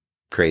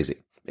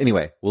crazy.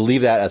 Anyway, we'll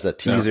leave that as a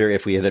teaser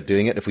if we end up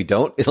doing it. If we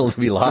don't, it'll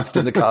be lost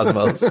in the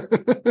cosmos.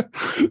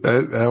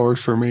 That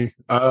works for me.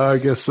 I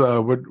guess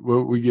what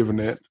are we giving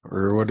it,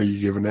 or what are you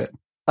giving it?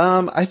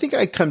 I think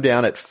I come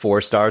down at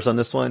 4 stars on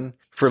this one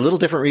for a little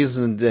different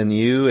reason than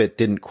you. It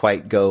didn't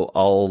quite go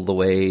all the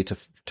way to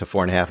to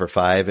 4.5 or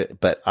 5.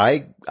 But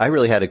I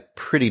really had a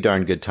pretty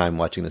darn good time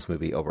watching this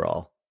movie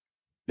overall.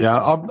 Yeah,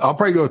 I'll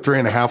probably go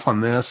 3.5 on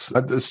this.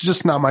 It's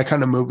just not my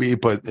kind of movie,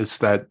 but it's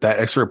that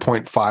extra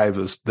 0.5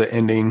 is the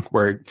ending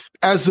where,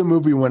 as the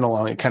movie went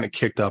along, it kind of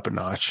kicked up a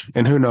notch.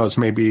 And who knows,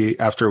 maybe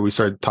after we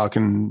start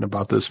talking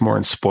about this more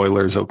in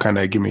spoilers, it'll kind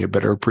of give me a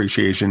better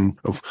appreciation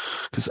of,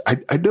 because I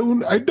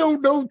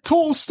don't know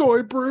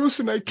Tolstoy,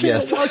 Bruce, and I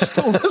can't watch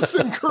the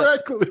lesson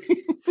correctly.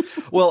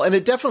 Well, and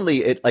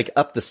it like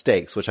upped the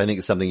stakes, which I think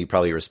is something you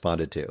probably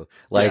responded to.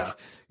 Like,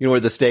 you know, where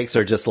the stakes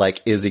are just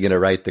like, is he going to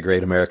write the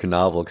great American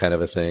novel kind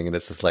of a thing? And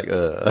it's just like,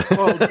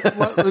 Well,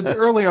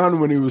 early on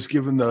when he was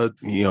given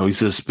he's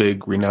this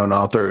big renowned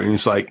author, and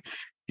he's like,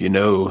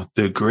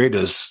 the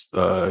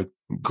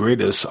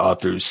greatest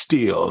authors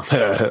steal.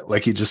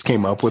 Like he just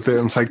came up with it.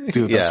 And it's like,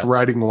 dude, that's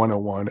writing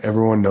 101.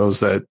 Everyone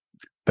knows that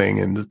thing.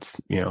 And it's,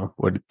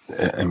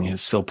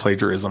 it's still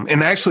plagiarism.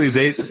 And actually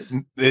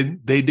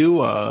they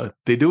do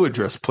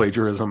address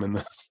plagiarism in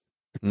this.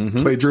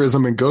 Mm-hmm.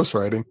 Plagiarism and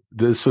ghostwriting.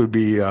 This would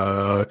be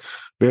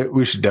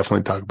we should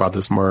definitely talk about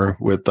this more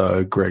with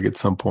Greg at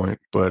some point.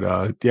 But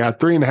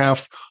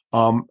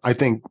 3.5. I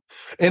think,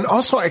 and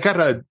also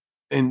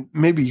and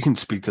maybe you can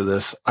speak to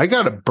this. I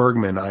got a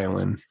Bergman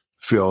Island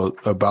feel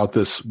about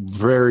this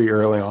very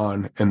early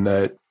on, and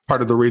that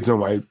part of the reason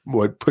why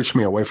what pushed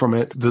me away from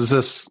it.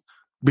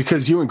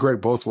 Because you and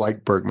Greg both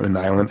like Bergman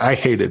Island. I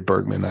hated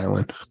Bergman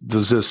Island.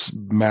 Does this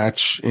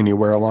match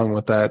anywhere along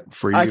with that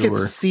for you? I could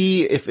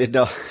see if it,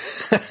 no.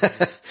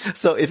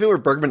 So if it were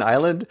Bergman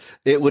Island,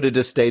 it would have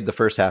just stayed the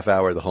first half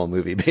hour of the whole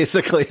movie.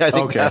 Basically, I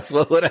think that's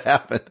what would have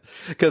happened,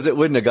 because it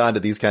wouldn't have gone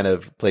to these kind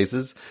of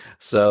places.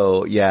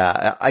 So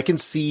yeah, I can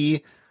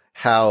see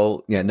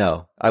how,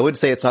 I would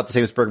say it's not the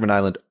same as Bergman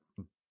Island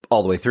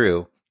all the way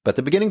through, but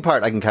the beginning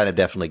part, I can kind of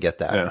definitely get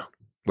that. Yeah.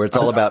 Where it's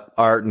all about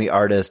art and the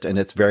artist, and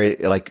it's very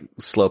like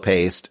slow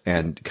paced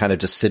and kind of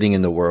just sitting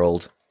in the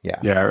world. Yeah.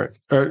 Yeah.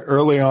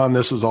 Early on,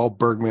 this was all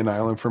Bergman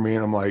Island for me.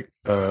 And I'm like,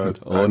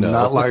 I'm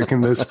not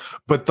liking this,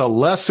 but the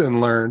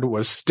lesson learned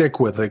was stick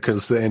with it,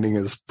 because the ending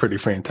is pretty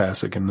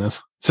fantastic in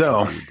this.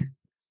 So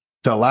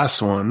the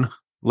last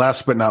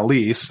but not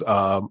least,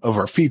 of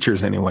our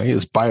features anyway,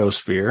 is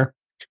Biosphere.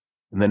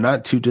 In the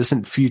not too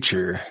distant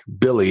future,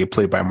 Billy,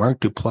 played by Mark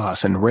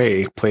Duplass, and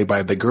Ray, played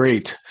by the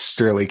great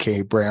Sterling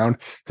K. Brown.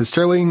 Has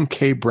Sterling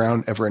K.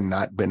 Brown ever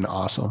not been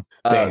awesome?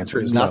 The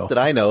answer is not no. That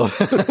I know.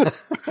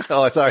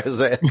 Oh, sorry, is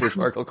that a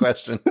rhetorical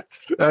question?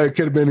 It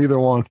could have been either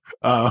one.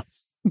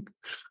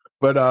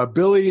 But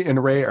Billy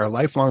and Ray are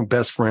lifelong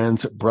best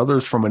friends,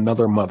 brothers from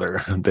another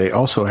mother. They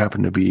also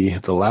happen to be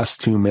the last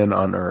two men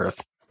on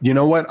Earth. You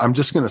know what? I'm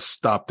just going to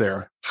stop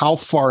there. How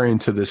far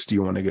into this do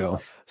you want to go?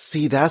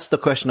 See, that's the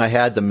question I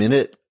had the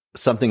minute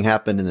something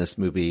happened in this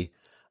movie.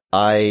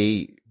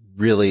 I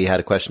really had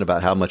a question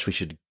about how much we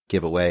should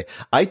give away.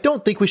 I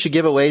don't think we should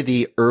give away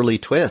the early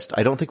twist.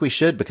 I don't think we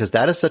should, because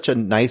that is such a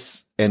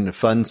nice and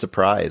fun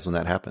surprise when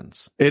that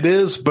happens. It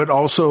is, but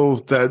also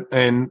that,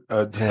 and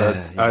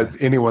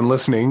anyone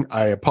listening,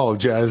 I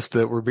apologize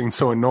that we're being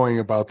so annoying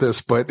about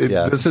this, but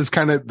this is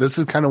kind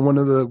of one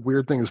of the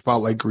weird things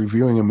about like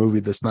reviewing a movie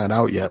that's not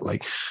out yet.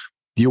 Like,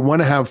 you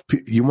want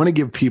to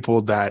give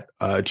people that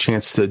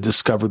chance to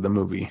discover the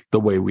movie the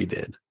way we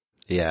did.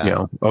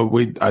 Yeah.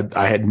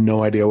 I had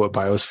no idea what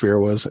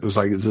Biosphere was. It was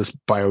like, is this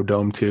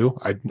Biodome too?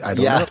 I don't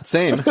know. Yeah,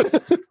 same.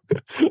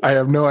 I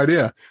have no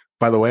idea.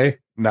 By the way,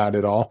 not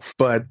at all.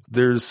 But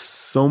there's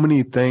so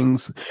many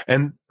things.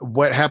 And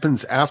what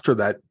happens after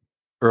that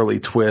early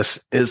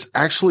twist is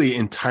actually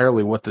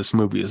entirely what this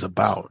movie is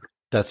about.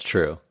 That's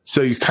true.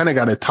 So you kind of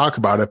got to talk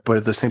about it, but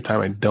at the same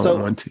time, I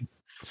don't want to.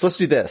 So let's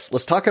do this.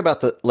 Let's talk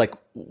about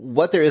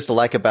what there is to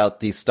like about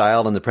the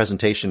style and the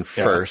presentation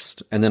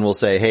first. And then we'll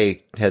say,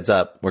 hey, heads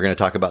up, we're going to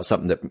talk about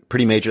something that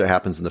pretty major that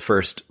happens in the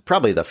first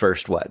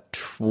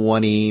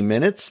 20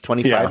 minutes,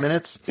 25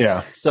 minutes.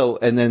 Yeah. So,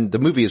 and then the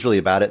movie is really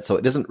about it. So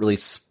it doesn't really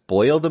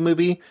spoil the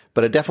movie,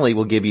 but it definitely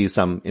will give you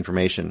some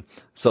information.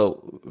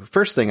 So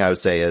first thing I would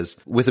say is,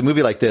 with a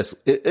movie like this,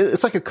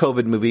 it's like a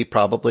COVID movie,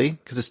 probably,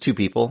 because it's two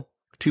people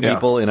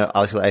in an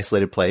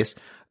isolated place.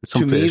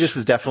 To me, this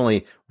is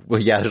definitely,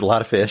 there's a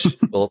lot of fish.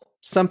 Well,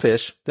 some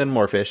fish, then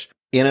more fish.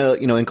 In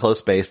in close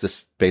space,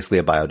 this is basically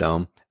a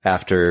biodome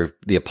after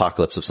the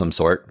apocalypse of some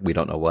sort. We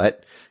don't know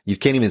what. You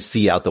can't even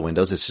see out the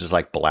windows. It's just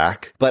like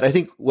black. But I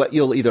think what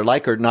you'll either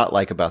like or not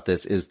like about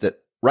this is that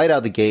right out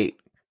of the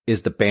gate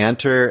is the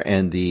banter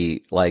and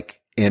the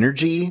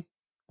energy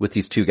with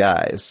these two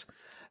guys.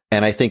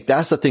 And I think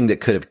that's the thing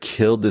that could have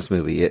killed this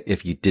movie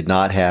if you did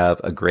not have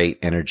a great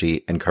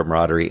energy and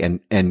camaraderie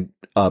and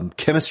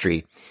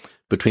chemistry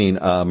between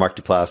Mark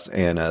Duplass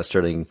and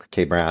Sterling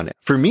K. Brown.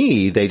 For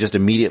me, they just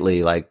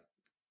immediately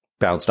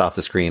bounced off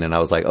the screen, and I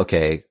was like,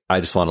 okay, I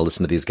just want to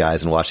listen to these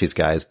guys and watch these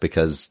guys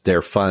because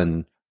they're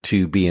fun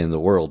to be in the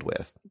world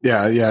with.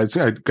 Yeah,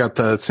 I got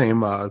the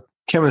same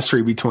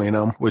chemistry between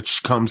them,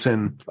 which comes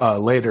in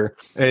later.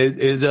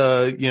 It's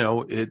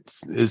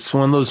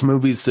one of those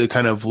movies that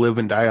kind of live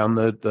and die on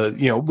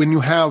the when you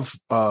have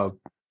a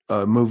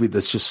movie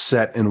that's just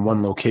set in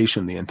one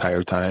location the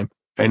entire time.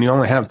 and you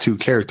only have two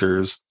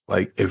characters,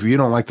 like if you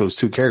don't like those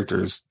two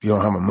characters, you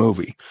don't have a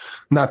movie.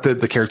 Not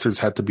that the characters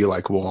have to be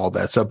likable, all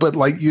that stuff, but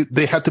like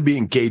they have to be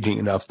engaging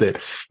enough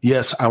that,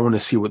 yes, I want to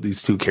see what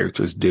these two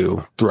characters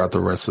do throughout the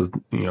rest of,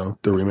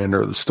 the remainder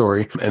of the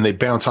story. And they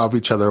bounce off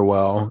each other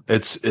well.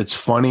 It's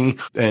funny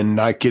and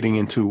not getting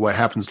into what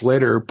happens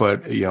later,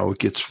 but it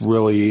gets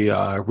really,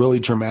 really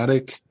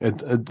dramatic.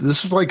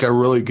 This is like a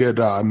really good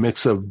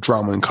mix of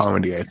drama and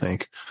comedy, I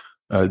think.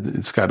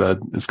 It's got a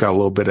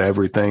little bit of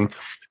everything.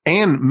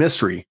 And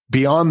mystery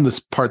beyond this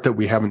part that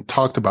we haven't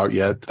talked about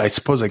yet. I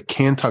suppose I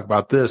can talk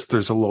about this.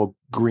 There's a little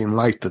green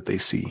light that they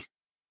see.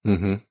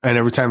 Mm-hmm. And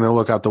every time they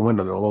look out the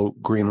window, the little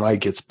green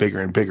light gets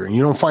bigger and bigger. And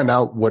you don't find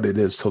out what it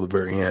is till the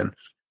very end.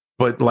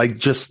 But like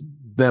just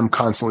them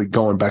constantly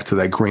going back to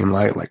that green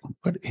light, like,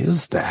 what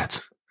is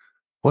that?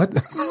 What?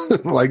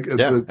 Like,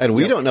 and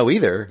we don't know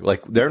either.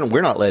 Like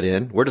we're not let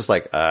in. We're just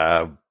like,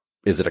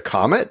 is it a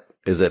comet?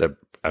 Is it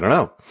I don't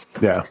know.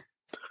 Yeah.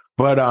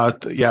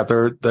 But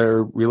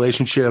their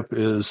relationship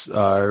is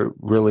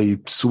really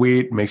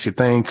sweet, makes you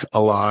think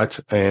a lot,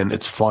 and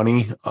it's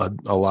funny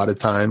a lot of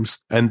times.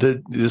 And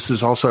this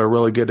is also a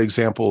really good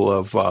example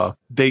of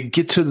they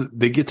get to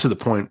the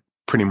point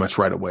pretty much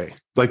right away,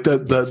 like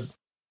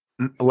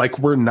like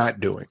we're not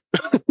doing.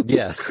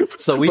 Yes,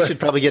 so we should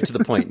probably get to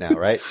the point now,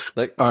 right?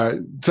 Like, all right.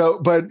 So,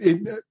 but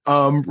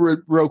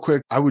real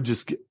quick, I would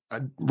just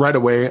right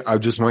away, I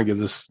just want to give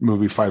this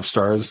movie 5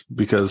 stars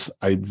because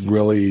I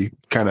really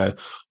kind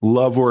of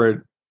love where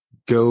it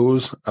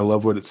goes. I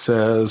love what it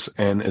says,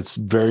 and it's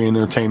very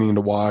entertaining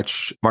to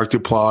watch. Mark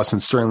Duplass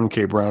and Sterling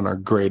K. Brown are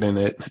great in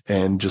it,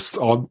 and just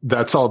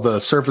that's all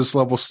the surface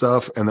level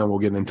stuff, and then we'll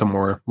get into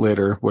more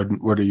later.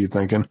 What are you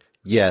thinking?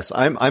 Yes,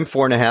 I'm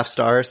 4.5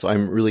 stars, so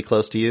I'm really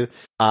close to you.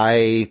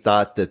 I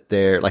thought that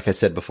like I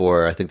said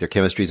before, I think their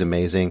chemistry is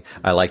amazing.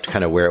 I liked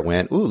kind of where it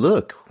went. Ooh,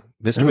 look,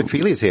 Mr.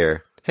 McFeely's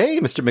here.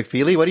 Hey, Mr.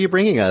 McFeely, what are you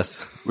bringing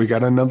us? We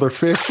got another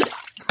fish.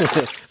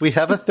 We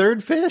have a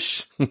third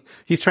fish.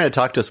 He's trying to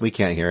talk to us. We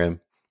can't hear him.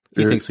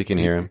 He thinks we can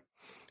hear him.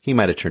 He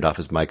might have turned off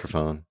his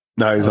microphone.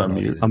 No, he's on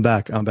mute. I'm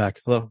back.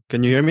 Hello.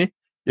 Can you hear me?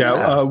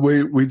 Yeah.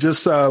 We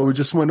just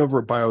went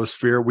over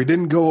Biosphere. We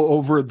didn't go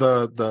over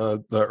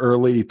the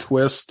early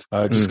twist,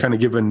 just kind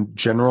of giving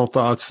general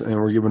thoughts, and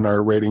we're giving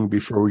our rating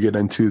before we get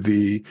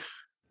into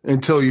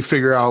until you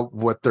figure out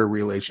what their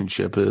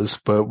relationship is.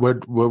 But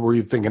what were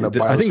you thinking of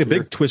Biosphere? I think the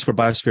big twist for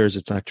Biosphere is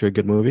it's actually a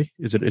good movie.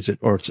 Is it,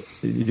 or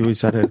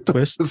is that a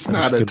twist? It's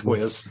not a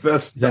twist.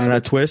 Is that not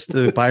a twist,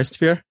 the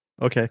Biosphere?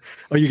 Okay.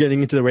 Are you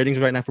getting into the ratings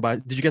right now for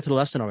Biosphere? Did you get to the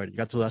lesson already? You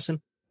got to the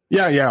lesson?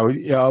 Yeah.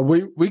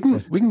 We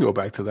can go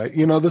back to that.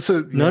 This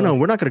is no.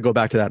 We're not going to go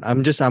back to that.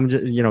 I'm just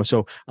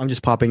so I'm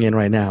just popping in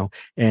right now,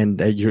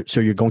 and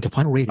you're going to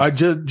final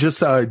rating.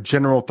 Just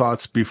general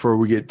thoughts before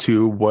we get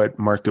to what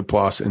Mark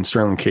Duplass and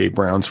Sterling K.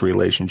 Brown's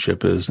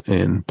relationship is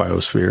in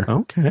Biosphere.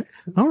 Okay,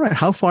 all right.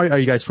 How far are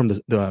you guys from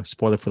the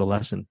spoiler for the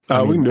lesson? We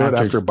can do it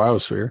after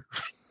Biosphere.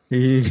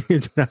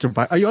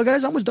 Are you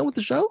guys almost done with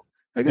the show?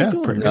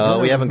 No,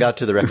 we haven't got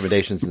to the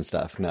recommendations and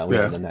stuff. No, we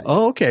haven't done that.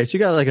 Oh, okay. So you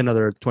got like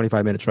another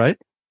 25 minutes,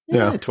 right?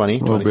 Yeah, 20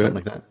 something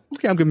like that.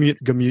 Okay, I'm going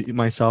to mute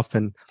myself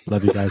and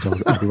love you guys.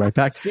 I'll be right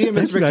back. See you,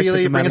 Mr.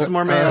 McFeely. Bring us some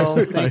more mail.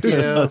 Thank you.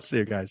 I'll see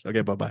you guys. Okay,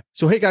 bye-bye.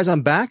 So, hey, guys,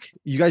 I'm back.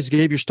 You guys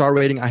gave your star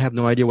rating. I have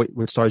no idea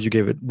what stars you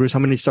gave it. Bruce, how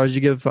many stars did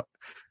you give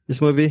this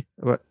movie,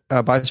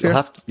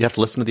 Biosphere? You have to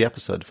listen to the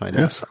episode to find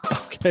out.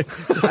 Okay.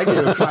 So I gave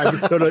it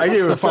 5. No, I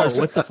gave it 5.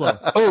 What's the flow?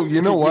 Oh,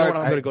 you know what? I'm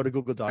going to go to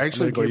Google Docs. I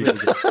actually gave it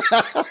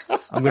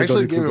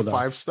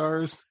 5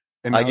 stars.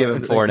 And I give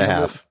it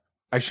 4.5.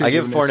 I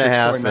give it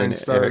 4.5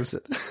 stars.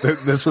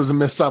 This was a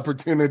missed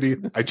opportunity.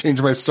 I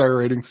changed my star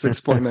rating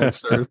 6.9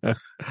 stars.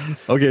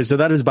 Okay, so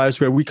that is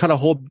Biosphere. We cut a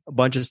whole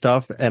bunch of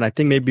stuff, and I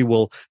think maybe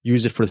we'll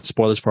use it for the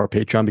spoilers for our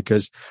Patreon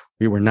because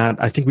we were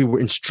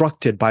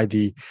instructed by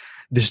the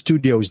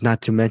studios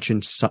not to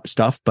mention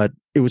stuff, but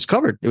it was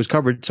covered.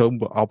 So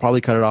I'll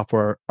probably cut it off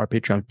for our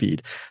Patreon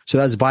feed. So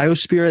that's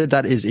Biosphere.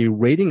 That is a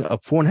rating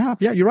of 4.5.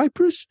 Yeah, you're right,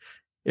 Bruce.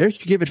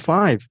 Eric, you gave it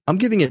 5. I'm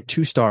giving it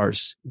 2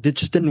 stars. It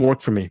just didn't work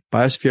for me.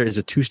 Biosphere is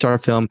a 2-star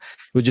film. It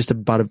was just it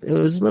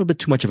was a little bit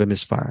too much of a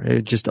misfire.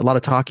 It just a lot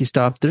of talky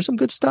stuff. There's some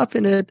good stuff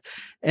in it.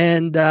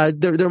 And,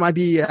 there might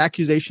be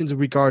accusations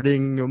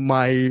regarding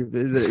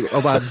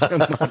about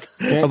stuff. I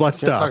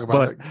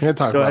can't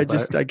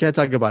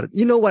talk about it.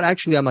 You know what?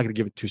 Actually, I'm not going to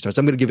give it 2 stars.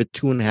 I'm going to give it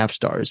 2.5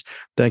 stars.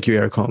 Thank you,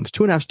 Eric Holmes.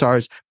 2.5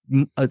 stars.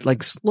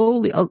 Like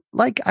slowly,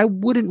 like I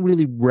wouldn't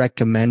really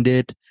recommend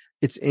it.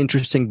 It's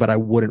interesting, but I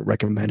wouldn't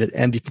recommend it.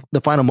 And the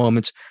final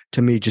moments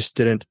to me just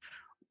didn't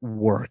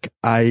work.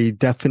 I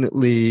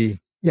definitely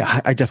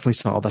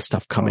saw all that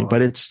stuff coming,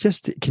 but it's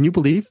just, can you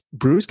believe,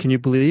 Bruce? Can you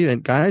believe?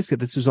 And guys,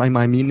 this is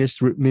my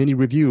meanest mini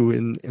review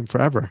in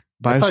forever.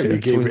 I thought you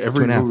gave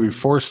every movie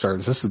 4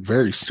 stars. This is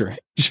very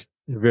strange.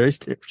 Very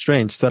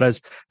strange. So that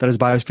is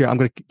Biosphere. I'm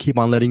going to keep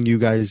on letting you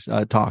guys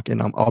talk,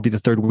 and I'll be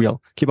the third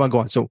wheel. Keep on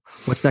going. So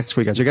what's next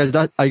for you guys?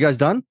 Are you guys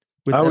done?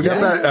 We got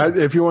that.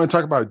 If you want to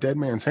talk about Dead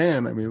Man's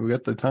Hand, I mean, we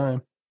got the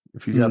time.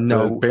 If you got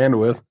the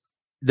bandwidth.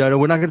 No,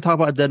 we're not going to talk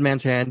about Dead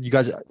Man's Hand. You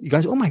guys.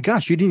 Oh my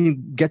gosh, you didn't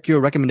even get your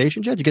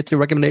recommendations yet. You get your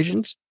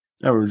recommendations?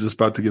 Yeah, we're just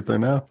about to get there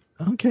now.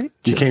 Okay,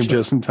 you came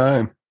just in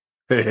time.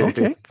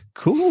 Okay,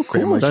 cool.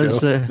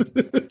 That's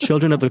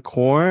Children of the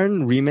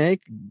Corn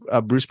remake.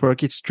 Bruce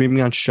Perky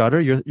streaming on Shudder.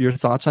 Your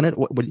thoughts on it?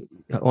 What?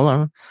 Hold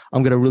on,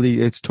 I'm gonna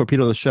it's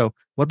torpedo the show.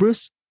 What,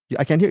 Bruce?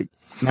 I can't hear you.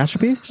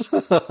 Masterpiece.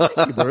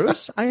 Thank you,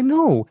 Bruce. I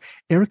know.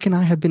 Eric and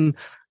I have been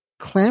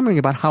clamoring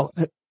about how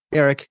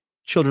Eric,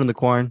 Children of the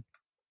Corn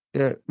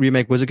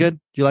remake, was it good? Do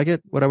you like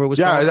it? Whatever it was.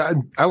 Yeah,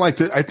 I liked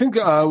it. I think.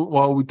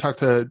 We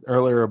talked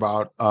earlier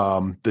about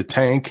the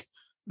Tank.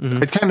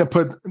 Mm-hmm. I kind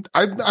of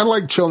I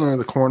like Children of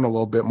the Corn a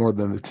little bit more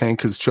than the Tank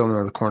because Children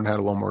of the Corn had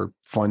a little more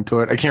fun to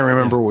it. I can't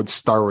remember what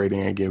star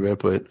rating I gave it,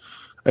 but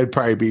it'd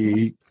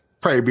probably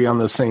be on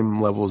the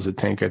same level as the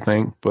Tank, I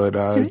think. But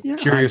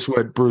curious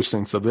what Bruce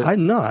thinks of it.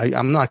 I'm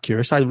not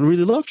curious. I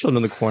really love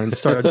Children of the Corn. It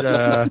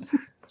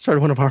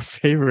started one of our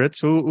favorites.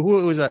 Who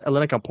was that?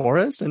 Elena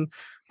Campores, and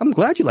I'm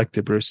glad you liked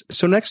it, Bruce.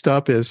 So next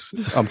up is,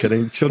 I'm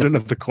kidding, Children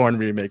of the Corn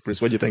remake. Bruce,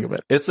 what do you think of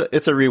it?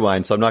 It's a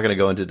rewind, so I'm not going to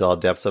go into all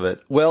depths of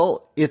it.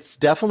 Well, it's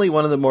definitely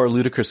one of the more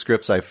ludicrous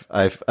scripts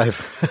I've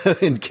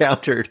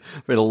encountered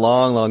for a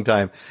long, long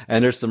time.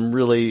 And there's some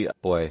really,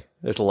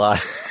 there's a lot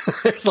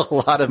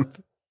of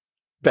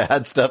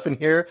bad stuff in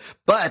here.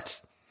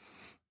 But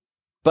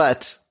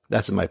that's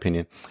in my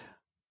opinion.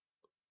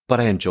 But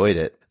I enjoyed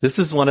it. This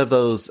is one of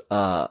those,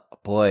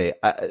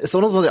 it's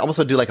one of those that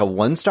almost do like a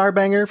 1-star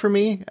banger for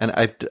me.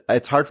 And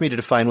it's hard for me to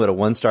define what a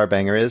 1-star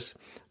banger is,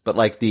 but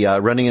like the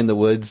Running in the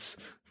Woods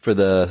for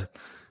the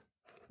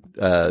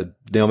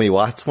Naomi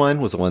Watts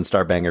one was a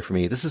 1-star banger for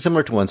me. This is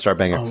similar to 1-star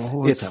banger. Oh,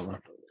 what's that one?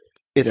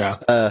 It's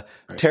a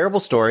terrible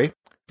story,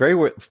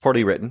 very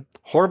poorly written,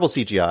 horrible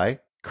CGI,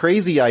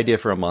 crazy idea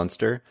for a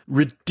monster,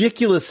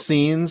 ridiculous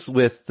scenes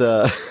with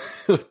the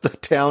with the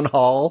town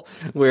hall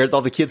where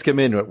all the kids come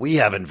in. We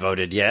haven't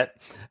voted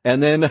yet,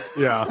 and then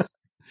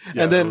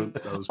and then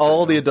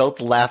all the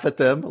adults laugh at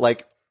them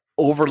like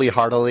overly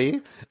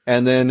heartily,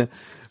 and then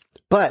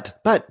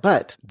but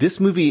this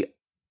movie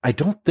I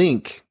don't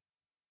think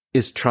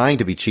is trying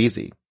to be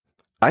cheesy.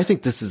 I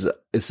think this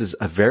is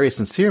a very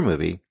sincere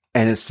movie,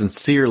 and it's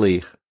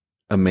sincerely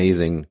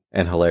amazing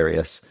and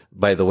hilarious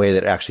by the way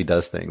that it actually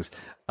does things.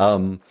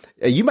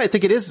 You might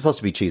think it is supposed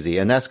to be cheesy,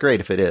 and that's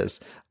great if it is.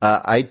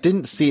 I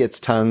didn't see its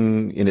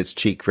tongue in its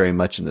cheek very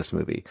much in this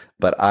movie,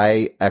 but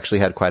I actually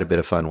had quite a bit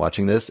of fun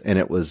watching this, and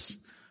it was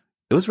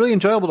really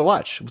enjoyable to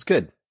watch. It was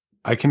good.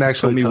 I can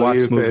actually tell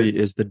Watts' movie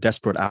is The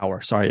Desperate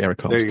Hour. Sorry, Eric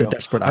Holmes. The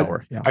Desperate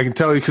Hour. Yeah. I can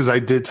tell you because I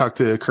did talk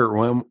to Kurt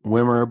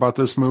Wimmer about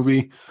this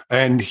movie,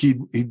 and he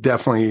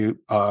definitely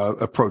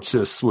approached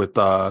this with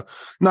not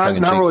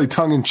really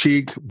tongue in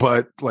cheek,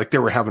 but like they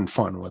were having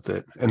fun with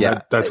it, and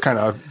that's kind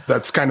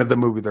of the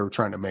movie they were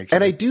trying to make.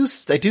 And I do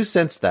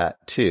sense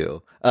that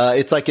too.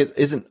 It's like it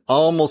isn't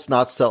almost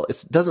not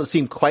it doesn't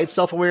seem quite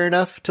self-aware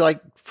enough to like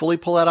fully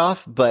pull that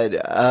off, but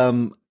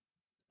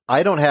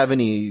I don't have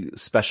any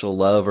special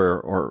love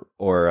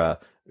or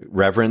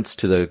reverence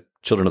to the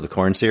Children of the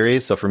Corn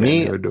series. So for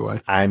me, do I.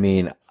 I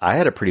mean, I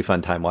had a pretty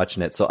fun time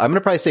watching it. So I'm going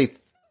to probably say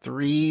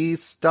 3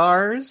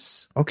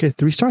 stars. Okay,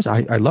 3 stars.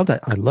 I love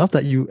that. I love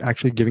that you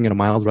actually giving it a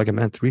mild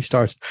recommend. 3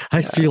 stars.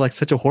 I feel like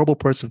such a horrible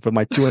person for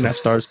my 2.5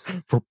 stars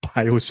for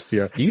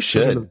Biosphere. You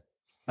should.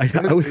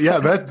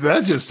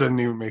 That just doesn't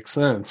even make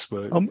sense.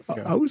 But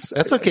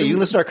that's okay. You can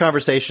listen to our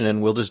conversation,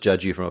 and we'll just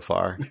judge you from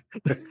afar.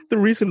 The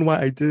reason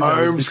why I did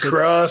arms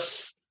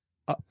crossed.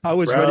 I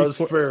was ready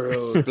for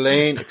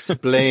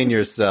explain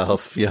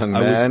yourself, young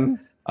man.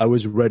 I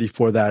was ready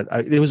for that.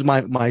 It was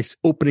my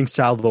opening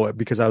salvo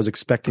because I was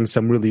expecting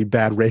some really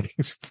bad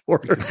ratings for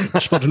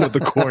Children of the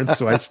Corn,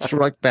 so I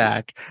struck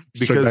back.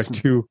 Because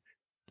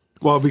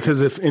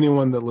if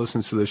anyone that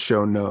listens to this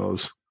show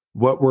knows.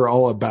 What we're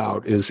all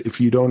about is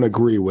if you don't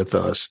agree with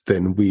us,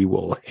 then we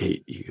will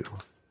hate you.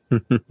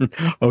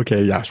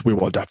 Okay, yes, we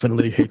will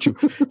definitely hate you.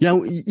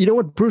 You know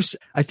what, Bruce?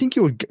 I think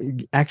you were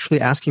actually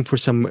asking for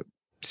some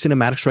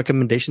cinematics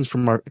recommendations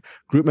from our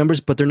group members,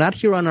 but they're not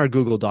here on our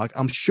Google Doc.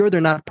 I'm sure they're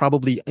not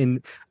probably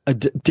in a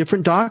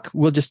different doc.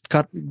 We'll just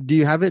cut. Do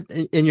you have it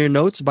in your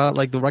notes about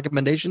like the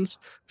recommendations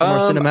from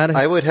our cinematic?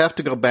 I would have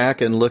to go back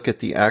and look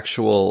at the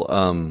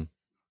actual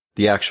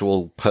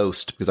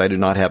post because I do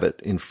not have it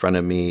in front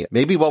of me.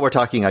 Maybe while we're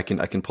talking, I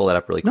can pull that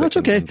up really quick. No, it's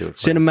okay.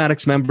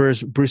 Cinematics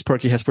members, Bruce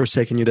Perky has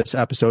forsaken you this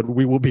episode.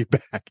 We will be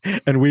back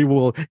and we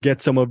will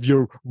get some of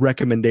your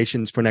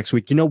recommendations for next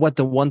week. You know what?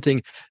 The one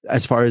thing,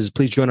 as far as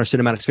please join our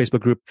Cinematics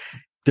Facebook group,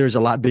 there's a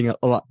lot pretty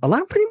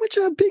much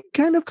a big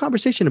kind of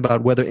conversation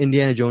about whether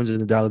Indiana Jones and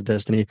the Dial of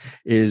Destiny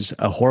is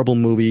a horrible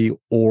movie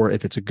or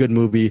if it's a good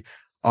movie.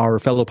 Our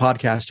fellow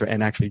podcaster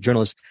and actually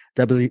journalist,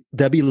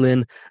 Debbie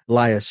Lynn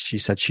Lias, she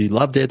said she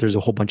loved it. There's a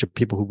whole bunch of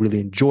people who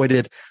really enjoyed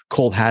it.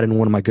 Cole Haddon,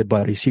 one of my good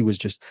buddies, he was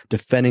just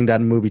defending that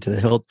movie to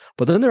the hilt.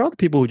 But then there are other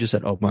people who just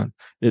said, oh man,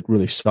 it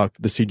really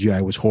sucked. The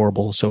CGI was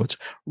horrible. So it's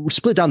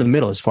split down the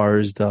middle as far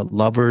as the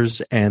lovers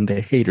and the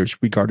haters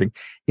regarding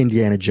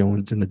Indiana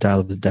Jones and the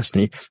Dial of the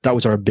Destiny. That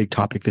was our big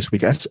topic this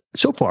week.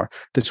 So far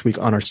this week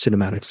on our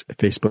Cinematics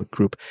Facebook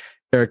group.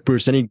 Eric,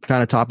 Bruce, any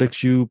kind of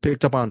topics you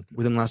picked up on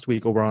within last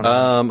week over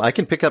on? I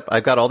can pick up.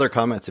 I've got all their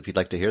comments if you'd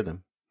like to hear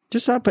them.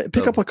 Just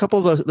pick up a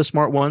couple of the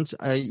smart ones,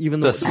 even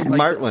though the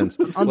smart ones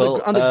on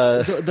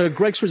the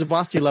Greg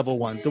Srzavosty level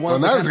one. The one. Well,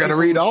 now he's got to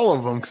read all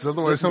of them because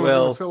otherwise someone's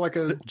going to feel like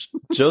a.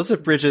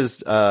 Joseph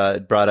Bridges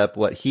brought up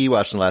what he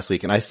watched last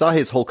week, and I saw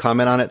his whole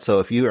comment on it. So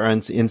if you are in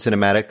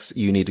cinematics,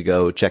 you need to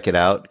go check it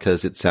out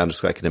because it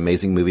sounds like an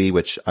amazing movie,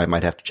 which I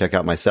might have to check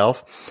out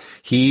myself.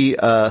 He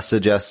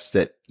suggests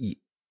that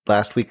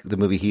last week the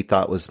movie he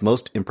thought was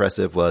most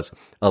impressive was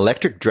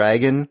Electric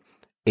Dragon,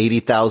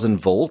 80,000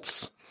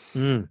 volts.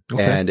 Okay.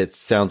 And it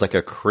sounds like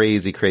a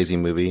crazy, crazy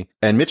movie.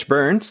 And Mitch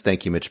Burns,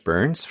 thank you, Mitch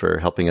Burns, for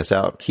helping us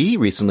out. He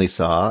recently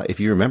saw,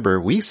 if you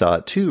remember, we saw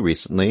it too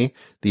recently,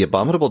 The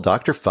Abominable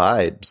Dr.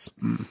 Phibes.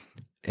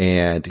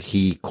 And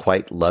he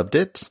quite loved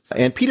it.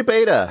 And Peter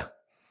Beta,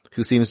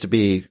 who seems to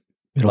be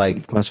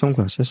like class film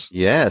classes.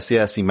 Yes.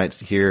 You might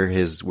hear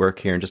his work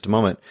here in just a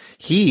moment.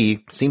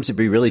 He seems to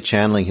be really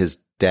channeling his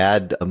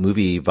dad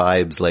movie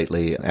vibes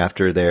lately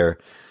after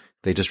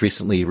they just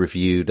recently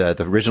reviewed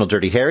the original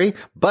Dirty Harry,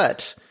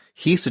 but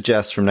he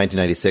suggests from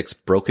 1996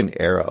 Broken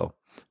Arrow,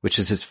 which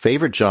is his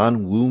favorite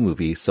John Woo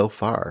movie so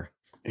far.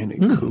 Ain't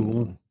it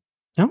cool?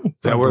 Oh, is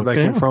that where that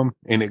came from?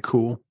 Ain't it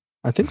cool?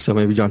 I think so.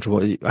 Maybe John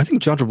Travolta. I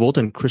think John Travolta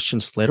and Christian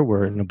Slater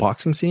were in a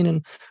boxing scene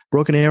in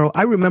Broken Arrow.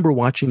 I remember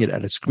watching it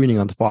at a screening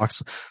on the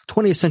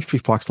 20th Century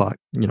Fox lot,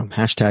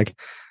 hashtag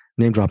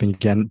name dropping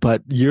again,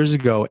 but years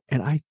ago.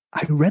 And I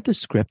read the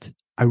script.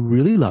 I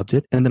really loved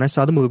it. And then I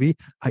saw the movie.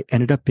 I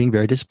ended up being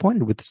very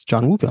disappointed with this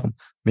John Woo film.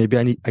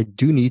 Maybe I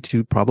do need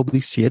to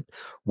probably see it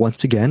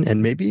once again.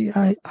 And maybe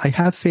I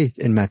have faith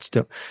in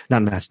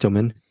not Matt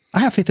Stillman. I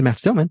have faith in Matt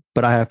Stillman,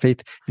 but I have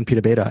faith in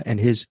Peter Beta and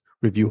his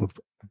review of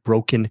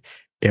Broken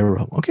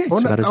Arrow. Okay.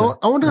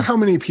 I wonder how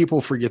many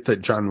people forget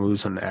that John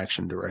Woo's an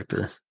action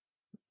director.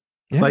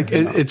 Yeah,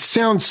 it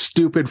sounds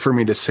stupid for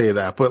me to say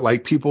that, but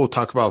like people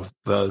talk about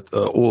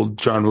the old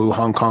John Woo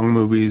Hong Kong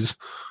movies,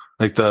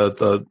 like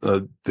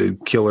the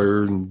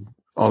Killer and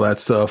all that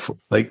stuff.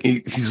 Like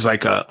he's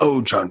like,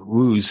 John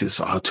Woo's his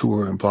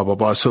auteur and blah, blah,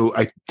 blah. So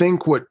I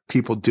think what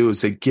people do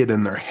is they get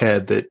in their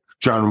head that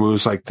John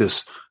Woo's like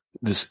this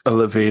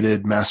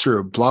elevated master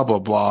of blah, blah,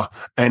 blah.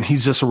 And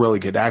he's just a really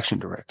good action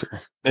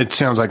director. It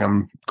sounds like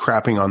I'm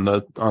crapping on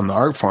the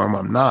art form.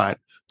 I'm not,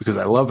 because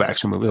I love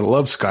action movies. I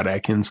love Scott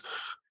Adkins.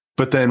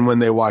 But then when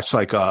they watch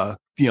like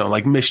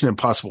Mission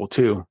Impossible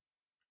 2,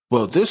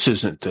 well, this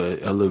isn't the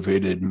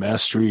elevated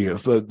mastery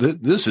of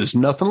this is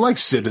nothing like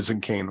Citizen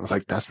Kane. I was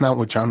like, that's not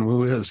what John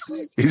Woo is.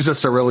 He's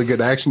just a really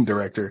good action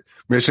director.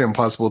 Mission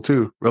Impossible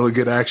 2, really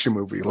good action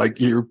movie. Like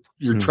you're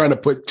trying to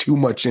put too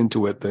much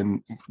into it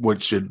than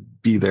what should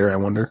be there, I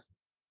wonder.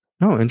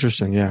 Oh,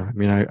 interesting. Yeah. I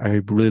mean,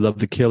 I really love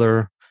The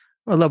Killer.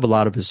 I love a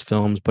lot of his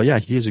films, but yeah,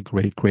 he is a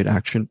great, great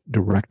action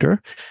director.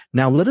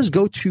 Now let us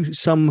go to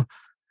some.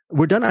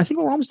 We're done. I think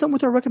we're almost done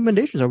with our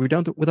recommendations. Are we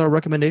done with our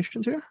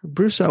recommendations here,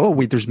 Bruce? Oh,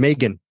 wait, there's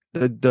M3GAN,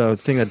 the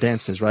thing that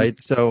dances, right?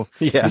 So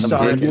yeah, you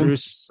saw it,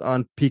 Bruce,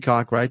 on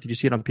Peacock, right? Did you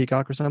see it on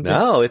Peacock or something?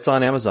 No, it's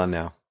on Amazon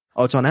now.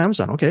 Oh, it's on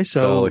Amazon. Okay,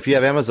 so if you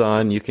have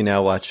Amazon, you can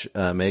now watch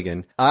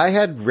M3GAN. I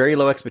had very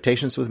low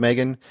expectations with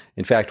M3GAN.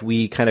 In fact,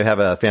 we kind of have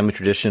a family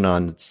tradition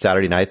on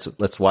Saturday nights.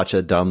 Let's watch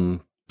a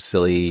dumb,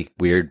 silly,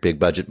 weird, big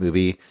budget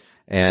movie,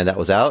 and that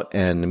was out.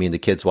 And I mean, the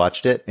kids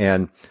watched it,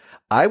 and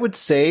I would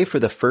say for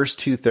the first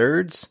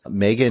 2/3,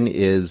 M3GAN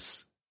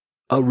is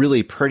a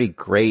really pretty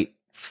great,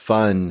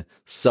 fun,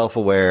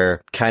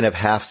 self-aware kind of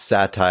half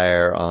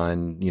satire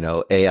on,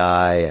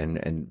 AI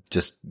and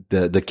just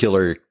the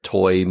killer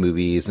toy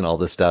movies and all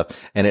this stuff.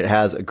 And it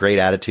has a great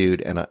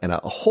attitude and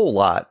a whole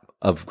lot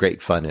of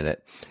great fun in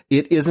it.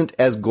 It isn't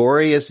as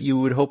gory as you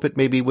would hope it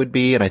maybe would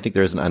be. And I think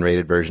there's an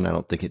unrated version. I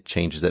don't think it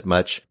changes it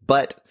much,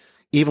 but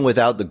even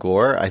without the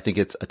gore, I think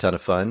it's a ton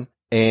of fun.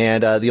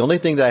 And the only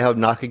thing that I have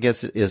knock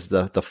against it is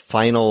the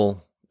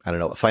final,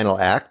 final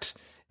act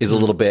is a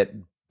little bit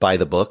by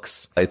the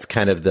books. It's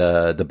kind of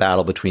the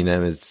battle between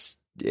them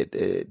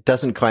it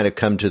doesn't kind of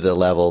come to the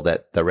level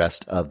that the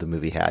rest of the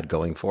movie had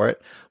going for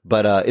it.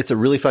 But it's a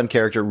really fun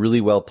character,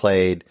 really well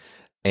played.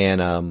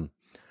 And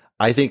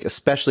I think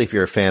especially if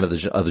you're a fan of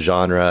the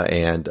genre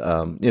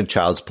and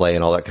Child's Play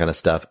and all that kind of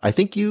stuff, I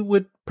think you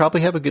would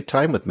probably have a good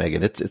time with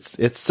M3GAN.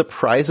 It's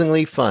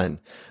surprisingly fun.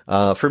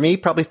 For me,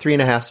 probably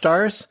 3.5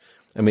 stars.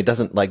 I mean, it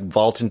doesn't like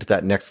vault into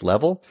that next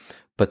level,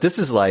 but this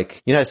is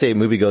like, I say a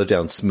movie goes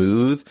down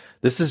smooth.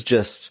 This is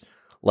just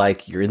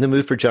like you're in the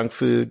mood for junk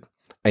food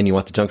and you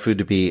want the junk food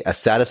to be as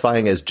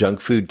satisfying as junk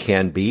food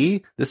can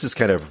be. This is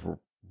kind of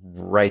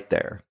right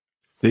there.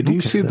 Did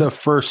you see the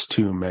first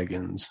two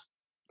M3GANs?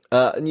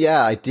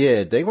 Yeah, I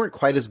did. They weren't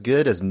quite as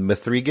good as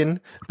M3GAN,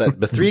 but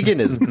M3GAN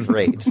is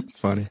great. It's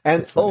funny.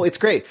 And it's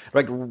great.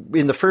 Like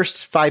in the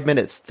first 5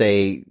 minutes,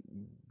 they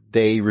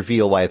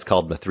reveal why it's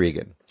called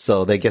M3GAN.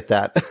 So they get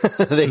that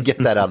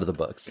out of the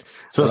books.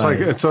 So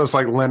it's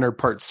like Leonard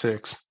Part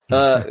 6.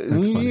 Yeah,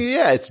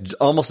 it's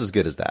almost as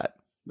good as that.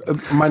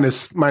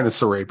 minus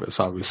the rapist,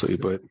 obviously,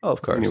 but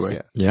of course.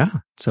 Anyway, yeah.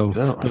 So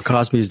Bill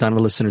Cosby is not a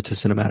listener to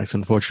cinematics,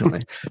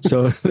 unfortunately.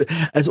 So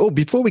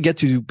before we get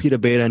to Peter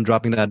Beta and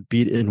dropping that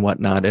beat and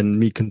whatnot, and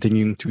me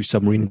continuing to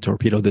submarine and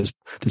torpedo this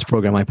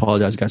program, I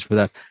apologize, guys, for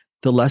that.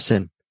 The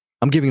lesson,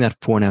 I'm giving that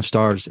 4.5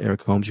 stars.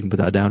 Eric Holmes, you can put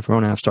that down.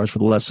 4.5 stars for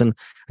the lesson.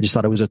 I just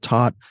thought it was a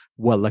taut,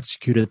 well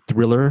executed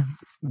thriller,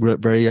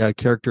 very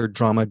character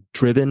drama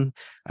driven.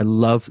 I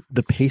love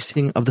the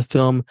pacing of the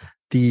film.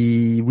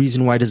 The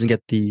reason why it doesn't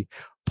get the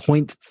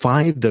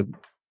 0.5, the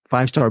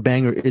 5-star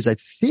banger is, I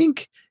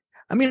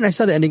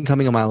saw the ending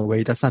coming a mile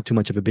away. That's not too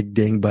much of a big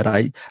ding, but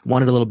I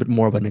wanted a little bit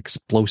more of an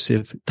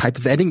explosive type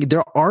of ending.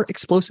 There are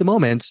explosive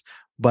moments,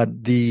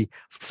 but the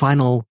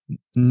final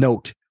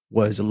note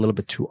was a little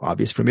bit too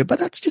obvious for me. But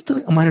that's just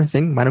a minor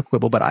thing, minor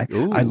quibble. But I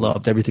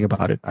loved everything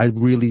about it. I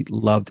really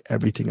loved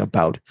everything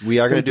about it. We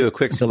are going to do a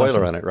quick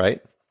spoiler on it,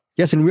 right?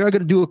 Yes, and we are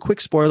going to do a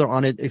quick spoiler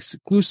on it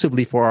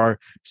exclusively for our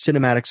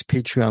Cinematics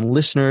Patreon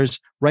listeners.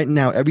 Right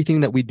now,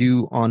 everything that we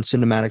do on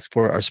Cinematics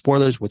for our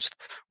spoilers, with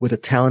the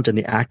talent and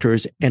the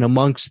actors, and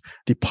amongst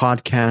the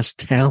podcast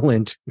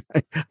talent,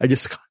 I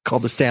just call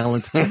this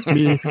talent,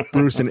 me,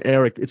 Bruce, and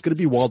Eric. It's going to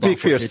be walled off. Speak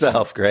for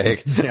yourself,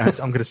 Greg. Yes,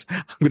 I'm going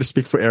to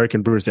speak for Eric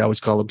and Bruce. They always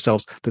call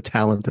themselves the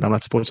talent, and I'm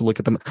not supposed to look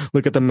at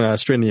them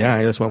straight in the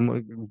eye. That's why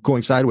I'm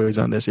going sideways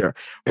on this here.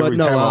 But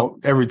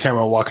every time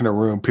I walk in a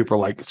room, people are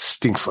like, it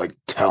stinks like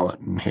talent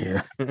in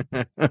here.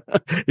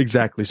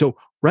 Exactly. So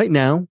right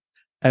now,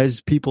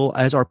 as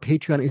our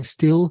Patreon is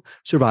still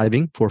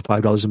surviving for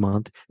 $5 a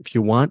month, if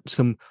you want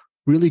some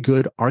really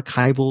good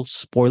archival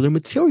spoiler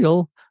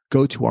material,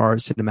 go to our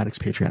Cinematics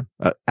Patreon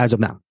as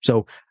of now.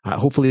 So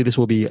hopefully this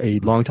will be a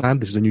long time.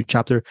 This is a new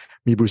chapter.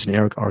 Me, Bruce, and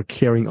Eric are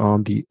carrying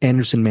on the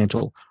Anderson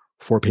mantle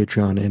for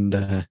Patreon.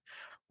 And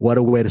what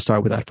a way to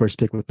start with that first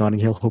pick with Notting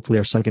Hill. Hopefully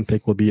our second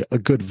pick will be a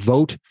good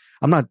vote.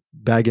 I'm not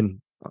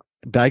bagging.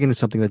 Bagging is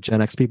something that Gen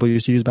X people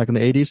used to use back in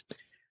the 80s.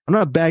 I'm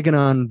not bagging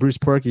on Bruce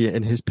Perky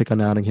and his pick on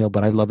Notting Hill,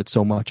 but I love it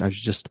so much. I was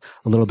just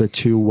a little bit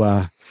too,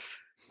 I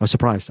was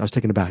surprised. I was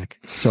taken aback.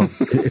 So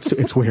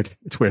it's weird.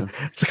 It's weird.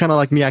 It's kind of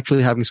like me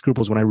actually having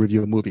scruples when I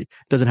review a movie. It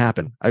doesn't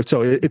happen.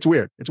 So it's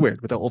weird. It's weird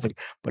with the whole thing,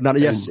 but not,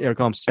 yes, Eric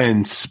Holmes.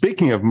 And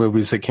speaking of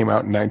movies that came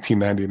out in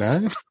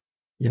 1999.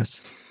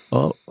 Yes.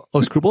 Oh,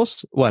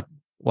 scruples? What?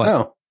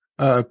 No,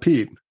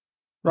 Pete.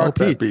 Rock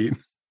that beat.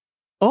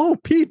 Oh,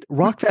 Pete,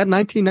 rock that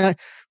 1990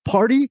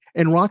 party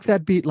and rock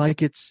that beat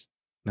like it's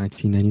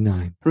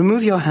 1999.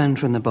 Remove your hand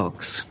from the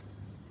box,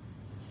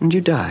 and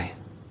you die.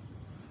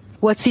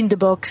 What's in the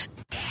box?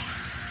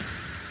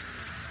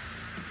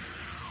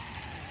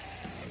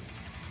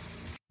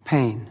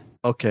 Pain.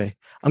 Okay,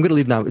 I'm going to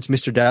leave now. It's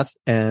Mr. Death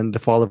and the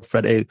Fall of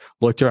Fred A.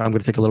 Loiter. I'm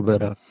going to take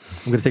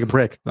a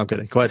break. No, I'm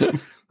kidding. Go ahead.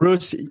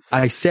 Bruce,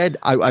 I said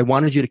I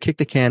wanted you to kick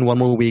the can one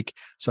more week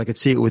so I could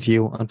see it with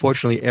you.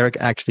 Unfortunately, Eric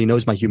actually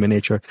knows my human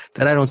nature,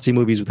 that I don't see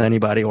movies with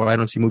anybody, or I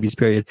don't see movies,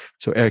 period.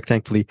 So Eric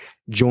thankfully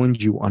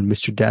joined you on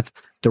Mr. Death,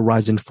 the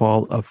Rise and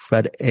Fall of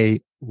Fred A.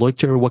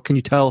 Loiter. What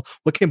can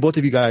both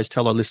of you guys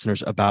tell our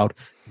listeners about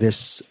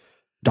this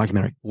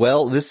documentary?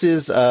 Well, this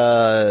is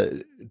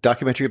a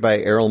documentary by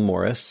Errol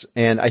Morris,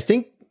 and I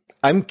think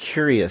I'm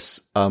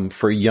curious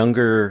for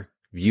younger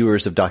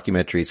viewers of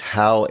documentaries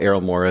how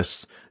Errol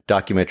Morris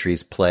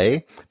documentaries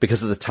play,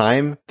 because at the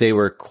time they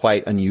were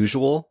quite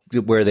unusual,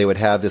 where they would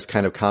have this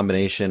kind of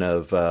combination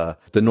of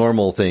the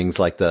normal things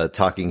like the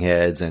talking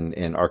heads and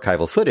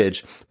archival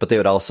footage, but they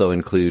would also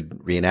include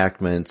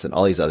reenactments and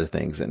all these other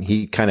things. And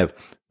he kind of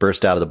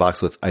burst out of the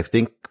box with, I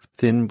think,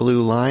 Thin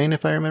Blue Line,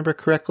 if I remember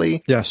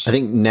correctly. Yes. I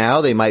think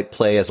now they might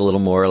play as a little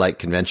more like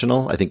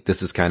conventional. I think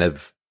this is kind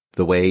of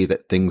the way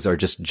that things are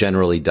just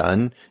generally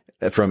done,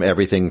 from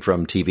everything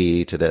from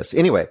TV to this.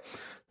 Anyway,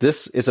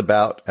 this is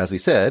about, as we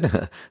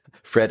said,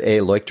 Fred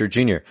A. Loiter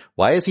Jr.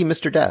 Why is he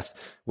Mr. Death?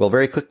 Well,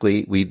 very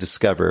quickly, we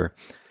discover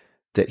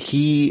that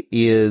he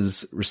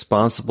is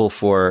responsible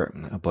for,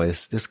 oh boy,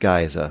 this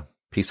guy is a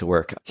piece of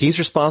work. He's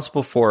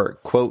responsible for,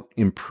 quote,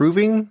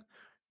 improving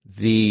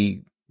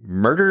the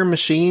murder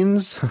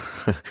machines,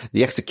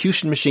 the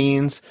execution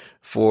machines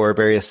for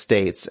various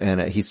states.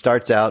 And he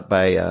starts out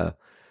by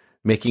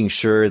making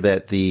sure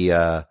that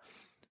the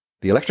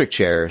electric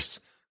chairs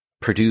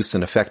produce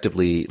an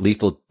effectively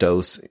lethal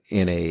dose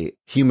in a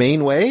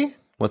humane way.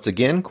 Once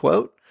again,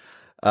 quote,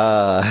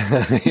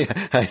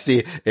 I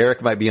see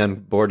Eric might be on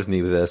board with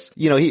me with this.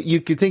 You know,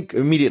 you could think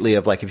immediately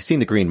of, like, if you've seen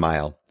the Green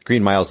Mile.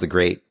 Green Mile is the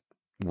great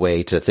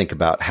way to think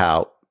about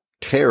how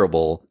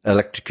terrible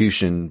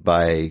electrocution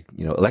by,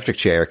 electric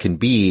chair can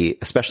be,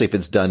 especially if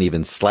it's done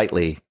even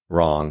slightly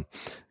wrong.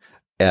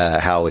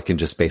 How it can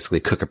just basically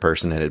cook a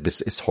person, and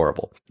it's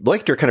horrible.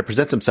 Loiter kind of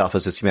presents himself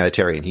as this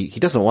humanitarian. He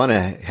doesn't want to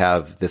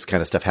have this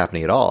kind of stuff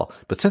happening at all.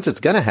 But since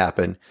it's going to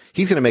happen,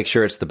 he's going to make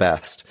sure it's the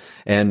best.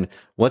 And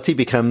once he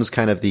becomes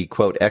kind of the,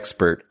 quote,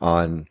 expert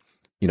on,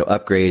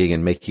 upgrading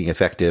and making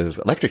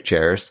effective electric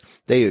chairs,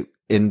 they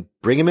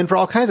bring him in for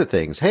all kinds of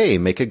things. Hey,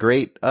 make a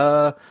great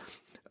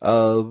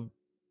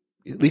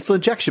lethal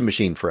injection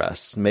machine for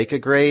us. Make a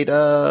great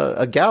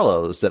a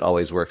gallows that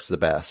always works the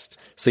best.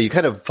 So you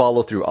kind of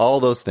follow through all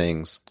those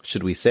things.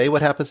 Should we say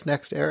what happens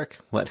next, Eric?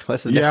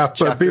 What's the next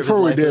chapter? Yeah, but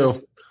before we do,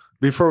 is?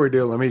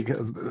 let me,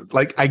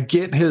 like, I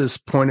get his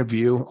point of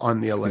view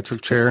on the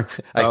electric chair.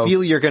 I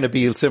feel you're going to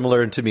be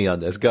similar to me on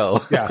this.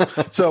 Go. Yeah.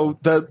 So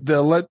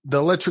the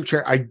electric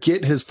chair, I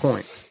get his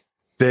point.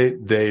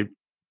 They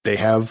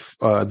have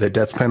the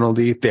death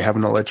penalty. They have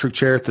an electric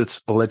chair.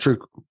 This electric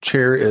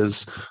chair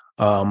is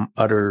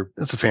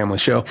it's a family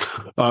show.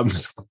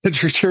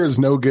 Electric chair is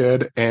no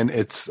good, and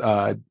it's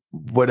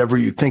whatever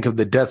you think of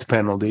the death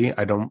penalty.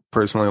 I don't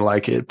personally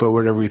like it, but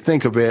whatever you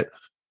think of it,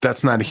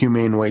 that's not a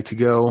humane way to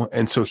go.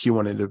 And so he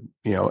wanted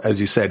to,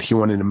 as you said, he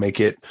wanted to make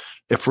it,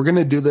 if we're going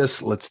to do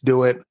this, let's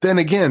do it. Then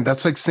again,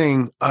 that's like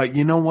saying,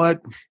 you know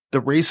what?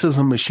 The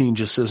racism machine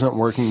just isn't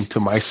working to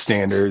my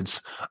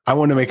standards. I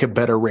want to make a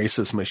better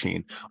racist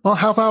machine. Well,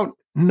 how about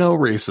no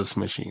racist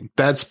machine?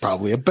 That's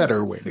probably a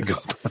better way to go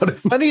about it.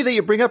 Funny that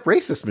you bring up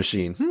racist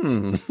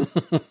machine.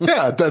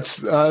 Yeah,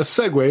 that's a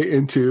segue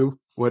into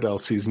what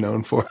else he's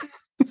known for.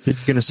 You're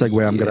gonna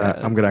segue. I'm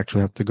gonna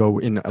actually have to go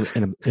in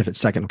a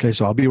second. Okay,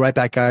 so I'll be right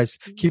back, guys.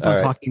 Keep on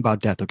talking about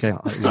death. Okay,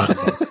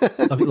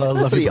 that's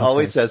what he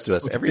always says to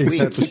us every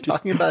week. We're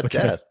talking about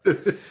death.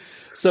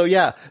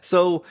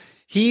 So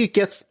he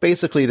gets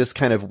basically this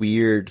kind of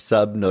weird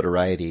sub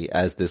notoriety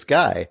as this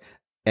guy,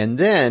 and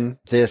then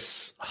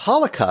this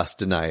Holocaust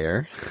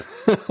denier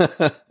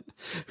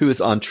who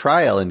is on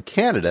trial in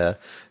Canada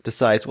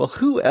decides, well,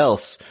 who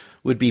else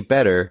would be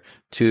better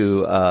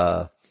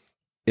to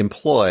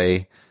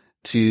employ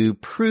to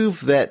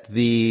prove that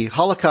the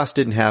Holocaust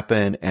didn't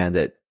happen and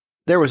that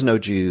there was no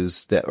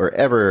Jews that were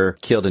ever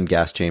killed in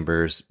gas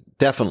chambers.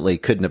 Definitely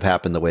couldn't have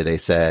happened the way they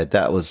said.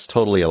 That was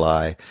totally a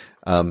lie.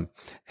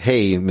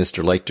 Hey,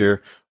 Mr.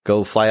 Leichter,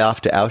 go fly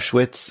off to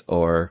Auschwitz,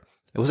 or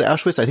was it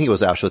Auschwitz? I think it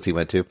was Auschwitz he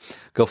went to.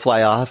 Go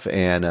fly off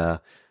and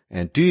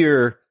do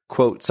your,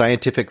 quote,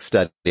 scientific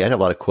study. I had a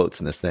lot of quotes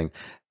in this thing.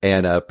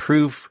 And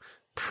prove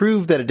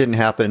that it didn't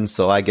happen,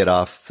 so I get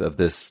off of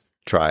this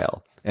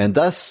trial. And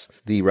thus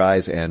the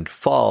rise and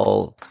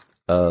fall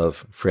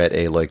of Fred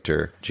A.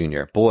 Leichter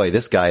Jr. Boy,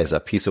 this guy is a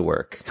piece of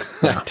work.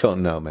 I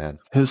don't know, man.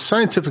 His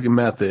scientific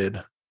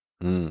method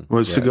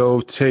was to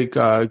go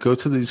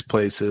to these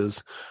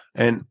places.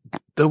 And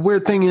the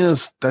weird thing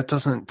is that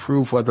doesn't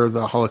prove whether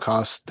the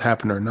Holocaust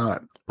happened or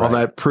not. Right. All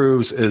that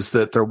proves is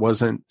that there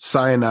wasn't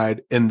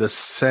cyanide in the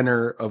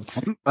center of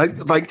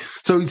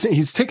so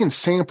he's taking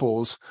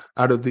samples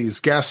out of these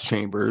gas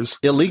chambers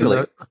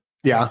illegally.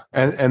 Yeah.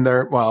 And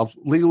they're, well,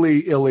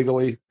 legally,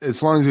 illegally,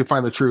 as long as you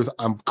find the truth,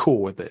 I'm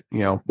cool with it,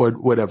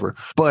 whatever.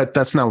 But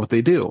that's not what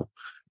they do.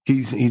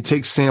 He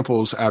takes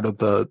samples out of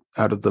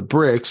the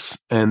bricks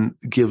and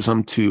gives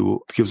them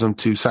to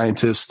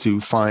scientists to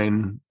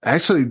find.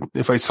 Actually,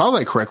 if I saw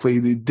that correctly,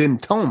 they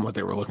didn't tell them what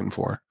they were looking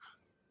for.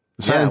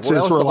 Scientists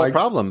that was were the whole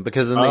problem,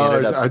 because then they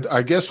ended up.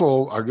 I guess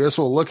we'll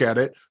look at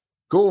it.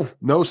 Cool.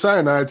 No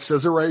cyanide,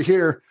 says it right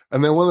here.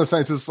 And then one of the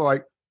scientists is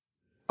like,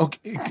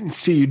 okay,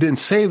 see, you didn't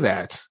say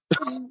that.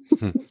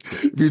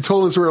 If you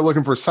told us we were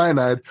looking for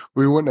cyanide,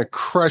 we wouldn't have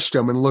crushed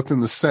them and looked in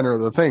the center of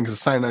the thing, because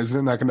cyanide is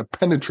not going to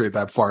penetrate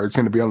that far. It's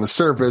going to be on the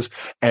surface,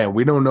 and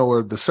we don't know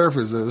where the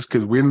surface is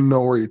because we don't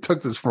know where you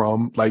took this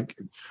from.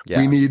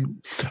 We need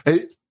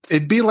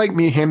it'd be like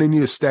me handing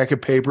you a stack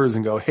of papers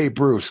and go, "Hey,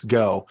 Bruce,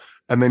 go."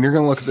 And then you're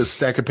going to look at this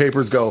stack of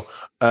papers, go,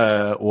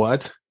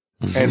 what?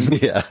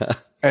 And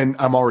and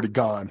I'm already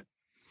gone.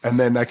 And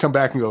then I come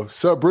back and go,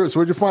 "So, Bruce,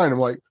 what'd you find?" I'm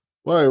like,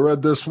 "Well, I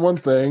read this one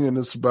thing, and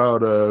it's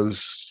about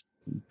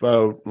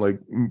like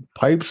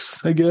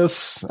pipes, I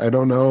guess. I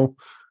don't know."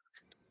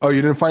 "Oh,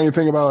 you didn't find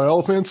anything about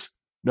elephants?"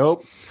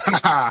 "Nope."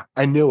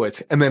 I knew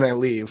it. And then I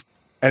leave.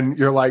 And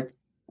you're like,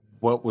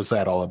 what was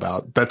that all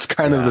about? That's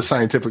kind of the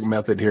scientific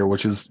method here,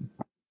 which is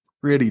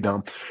pretty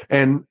dumb.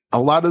 And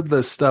a lot of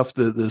the stuff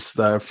that this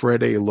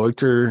Fred A.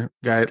 Leichter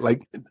guy,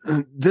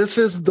 this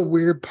is the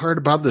weird part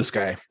about this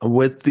guy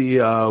with the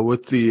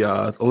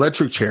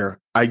electric chair.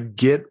 I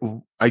get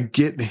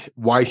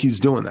why he's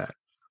doing that.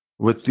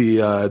 With the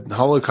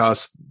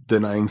Holocaust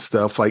denying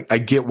stuff, I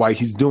get why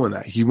he's doing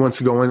that. He wants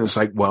to go in. It's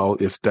like, well,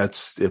 if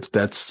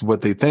that's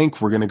what they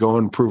think, we're going to go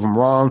and prove them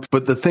wrong.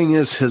 But the thing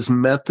is, his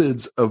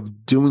methods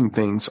of doing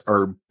things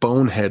are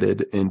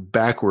boneheaded and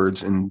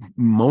backwards and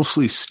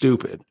mostly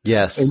stupid.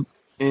 Yes.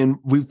 And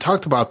we've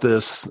talked about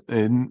this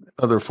in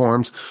other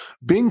forums.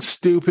 Being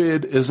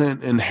stupid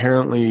isn't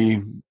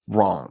inherently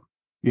wrong.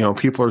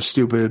 People are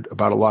stupid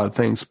about a lot of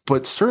things,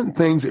 but certain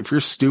things, if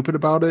you're stupid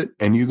about it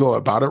and you go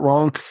about it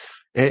wrong,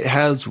 it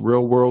has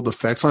real world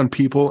effects on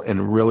people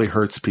and really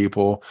hurts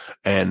people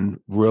and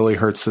really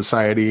hurts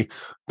society.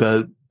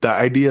 The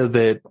idea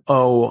that,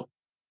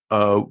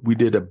 we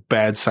did a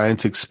bad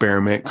science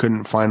experiment,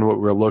 couldn't find what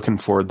we were looking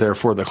for,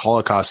 therefore the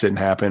Holocaust didn't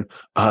happen.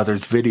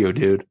 There's video,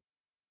 dude.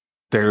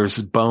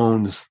 There's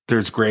bones,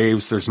 there's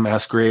graves, there's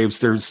mass graves.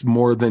 There's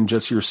more than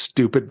just your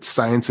stupid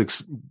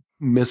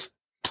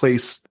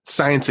misplaced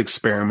science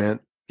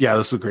experiment. Yeah,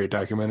 this is a great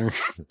documentary.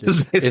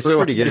 It's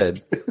pretty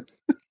good.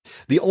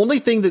 The only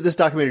thing that this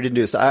documentary didn't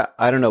do, so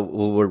I don't know,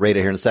 we'll rate it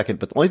here in a second,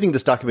 but the only thing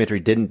this documentary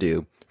didn't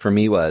do for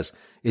me was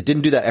it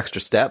didn't do that extra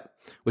step,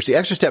 which the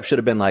extra step should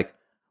have been like,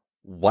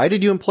 why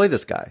did you employ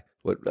this guy?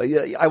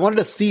 I wanted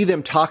to see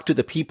them talk to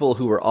the people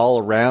who were all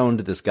around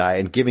this guy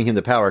and giving him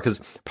the power.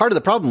 Because part of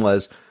the problem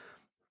was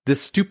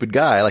this stupid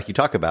guy, like you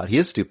talk about, he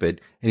is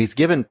stupid, and he's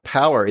given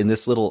power in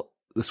this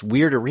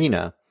weird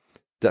arena,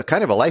 the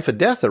kind of a life or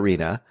death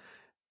arena,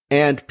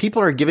 and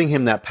people are giving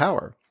him that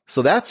power.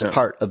 So that's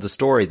part of the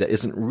story that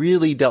isn't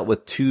really dealt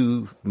with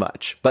too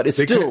much, but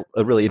it's still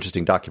a really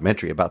interesting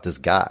documentary about this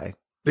guy.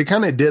 They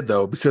kind of did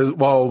though, because,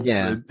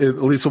 at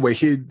least the way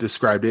he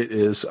described it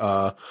is,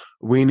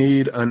 we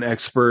need an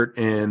expert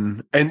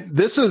in, and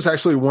this is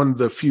actually one of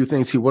the few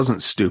things he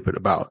wasn't stupid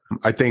about.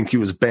 I think he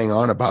was bang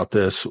on about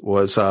this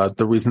was,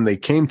 the reason they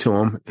came to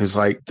him is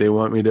like, they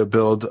want me to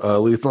build a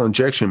lethal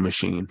injection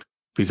machine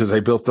because I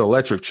built the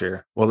electric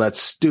chair. Well, that's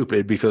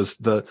stupid because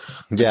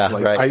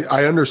right.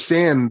 I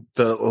understand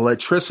the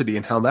electricity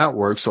and how that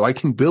works. So I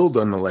can build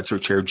an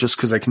electric chair. Just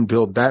because I can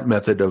build that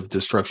method of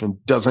destruction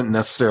doesn't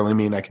necessarily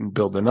mean I can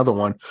build another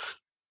one.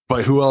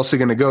 But who else are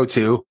going to go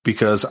to?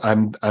 Because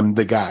I'm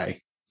the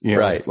guy,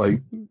 right?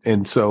 Like,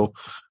 and so,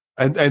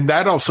 and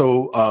that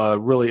also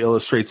really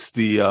illustrates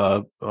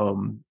the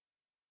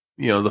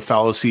the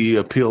fallacy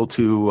appeal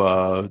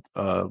to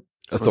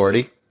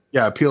authority.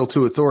 Yeah, appeal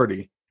to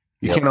authority.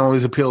 You can't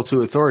always appeal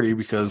to authority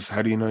because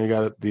how do you know you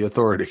got the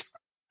authority?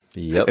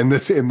 Yep. In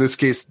this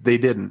case, they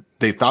didn't.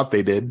 They thought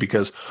they did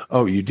because,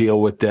 you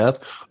deal with death,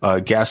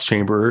 gas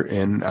chamber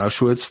in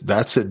Auschwitz.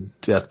 That's a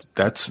death.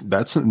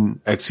 That's an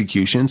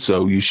execution.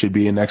 So you should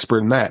be an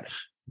expert in that.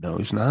 No,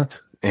 he's not.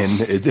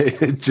 And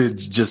it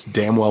just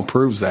damn well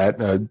proves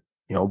that,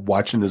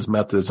 watching his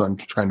methods on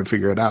trying to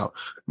figure it out.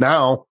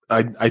 Now,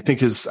 I think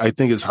his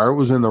heart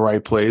was in the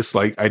right place.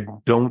 Like, I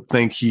don't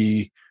think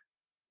he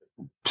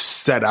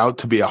set out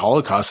to be a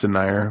Holocaust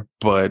denier,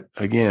 but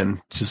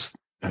again, just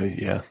it's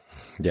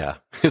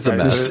a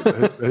mess.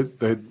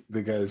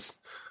 The guys,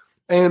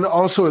 and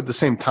also at the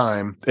same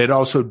time, it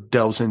also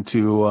delves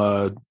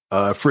into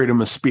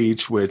freedom of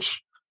speech,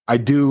 which I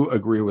do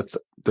agree with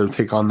their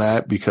take on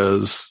that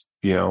because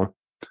you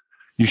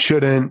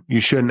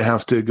shouldn't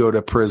have to go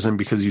to prison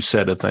because you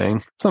said a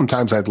thing.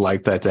 Sometimes I'd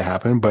like that to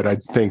happen, but I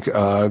think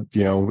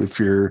if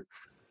you're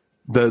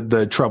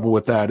the trouble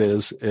with that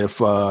is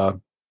if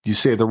you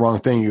say the wrong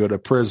thing, you go to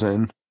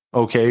prison.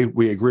 Okay,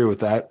 we agree with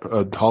that.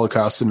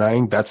 Holocaust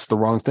denying, that's the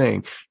wrong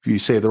thing. If you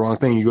say the wrong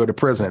thing, you go to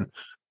prison.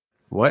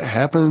 What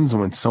happens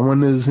when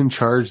someone is in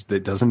charge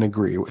that doesn't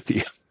agree with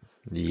you?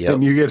 Yep.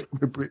 And you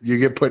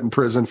get put in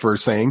prison for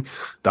saying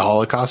the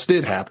Holocaust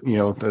did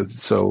happen.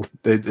 So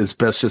it's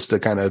best just to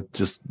kind of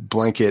just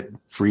blanket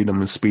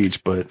freedom of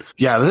speech. But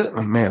yeah,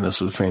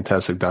 this was a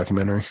fantastic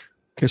documentary.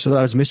 Okay, so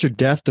that was Mr.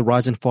 Death, The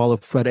Rise and Fall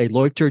of Fred A.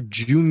 Leukter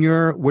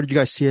Jr. Where did you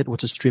guys see it?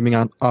 What's the streaming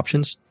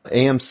options?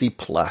 AMC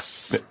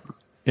Plus.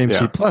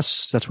 AMC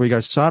Plus. That's where you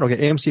guys saw it. Okay,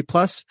 AMC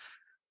Plus.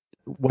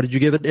 What did you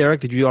give it,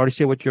 Eric? Did you already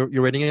say what your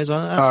rating is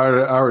on that?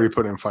 I already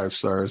put in 5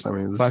 stars. I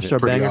mean, this is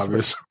pretty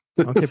obvious.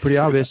 Okay, pretty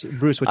obvious.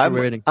 Bruce, what's your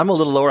rating? I'm a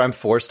little lower. I'm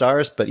 4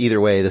 stars, but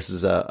either way, this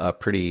is a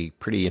pretty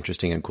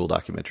interesting and cool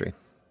documentary.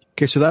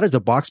 Okay, so that is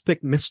the box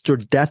pick,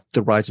 Mr. Death,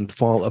 The Rise and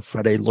Fall of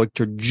Fred A.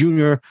 Leukter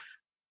Jr.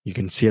 You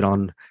can see it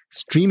on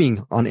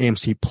streaming on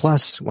AMC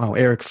Plus. Wow,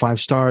 Eric, 5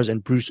 stars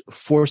and Bruce,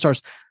 4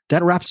 stars.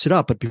 That wraps it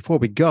up. But before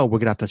we go, we're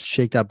going to have to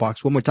shake that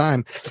box one more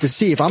time to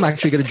see if I'm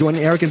actually going to join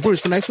Eric and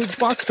Bruce for next week's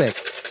box pick.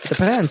 It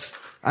depends.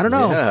 I don't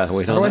know. Yeah,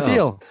 we don't know. How do I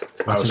feel?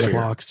 Biosphere.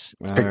 Box.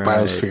 Pick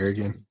Biosphere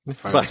again.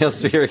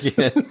 Biosphere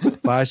again.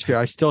 Biosphere.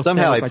 I still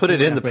somehow I put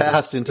it in the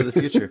past into the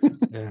future.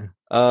 Yeah.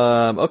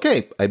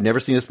 Okay. I've never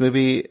seen this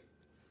movie.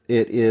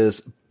 It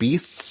is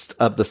Beasts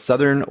of the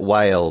Southern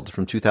Wild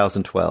from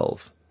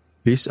 2012.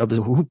 Beasts of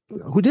the who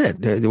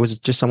did it? Was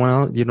it just someone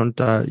else? You didn't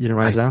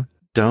write it down?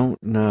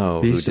 Don't know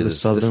Beasts who did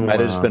this. This might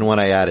have just been one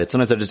I added.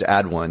 Sometimes I just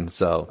add one.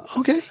 So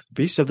okay,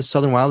 Beasts of the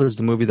Southern Wild is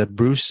the movie that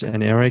Bruce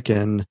and Eric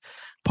and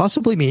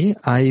possibly me.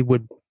 I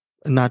would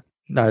not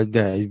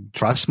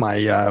trust my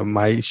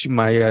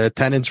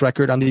attendance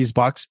record on these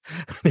box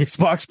picks,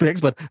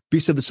 but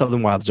Beasts of the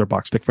Southern Wild is our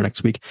box pick for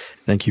next week.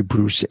 Thank you,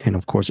 Bruce, and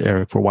of course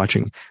Eric, for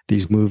watching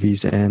these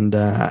movies. And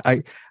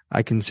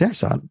I can say I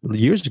saw it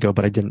years ago,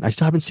 but I didn't. I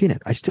still haven't seen it.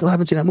 I still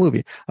haven't seen that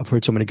movie. I've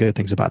heard so many good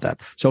things about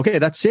that. So, okay,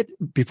 that's it.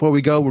 Before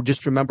we go, we'll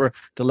just remember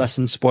the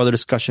lesson spoiler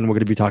discussion. We're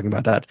going to be talking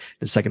about that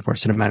in a second for our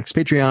Cinematics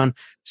Patreon,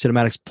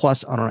 Cinematics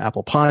Plus on our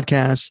Apple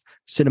Podcasts,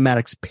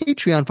 Cinematics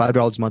Patreon,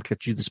 $5 a month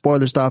gets you the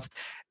spoiler stuff.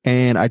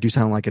 And I do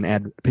sound like an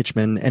ad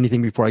pitchman.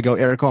 Anything before I go,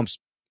 Eric Holmes?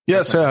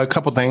 Yes, a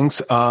couple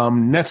things.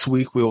 Next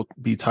week, we'll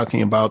be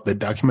talking about the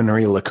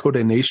documentary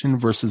Lakota Nation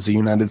versus the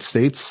United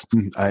States.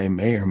 I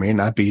may or may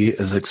not be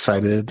as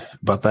excited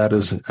about that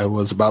as I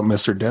was about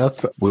Mr.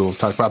 Death. We will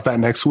talk about that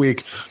next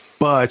week.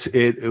 But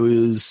it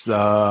was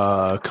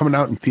coming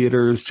out in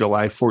theaters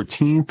July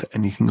 14th,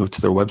 and you can go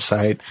to their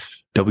website,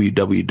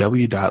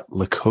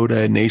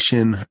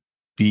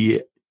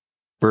 www.lakotanationbs.com.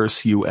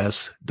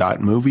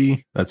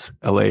 lakotanation.movie. That's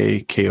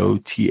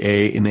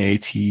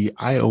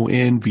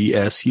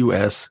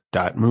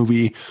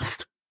LAKOTANATIONVSUS.movie.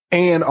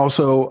 And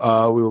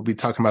also, we will be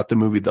talking about the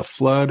movie The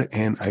Flood.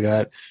 And I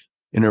got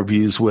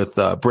interviews with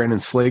Brandon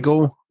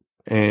Slagle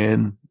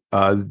and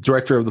the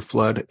director of The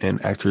Flood,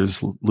 and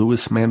actors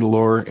Louis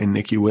Mandylor and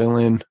Nikki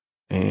Whalen.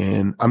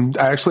 And I'm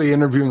actually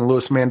interviewing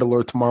Louis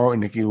Mandylor tomorrow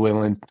and Nikki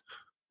Whalen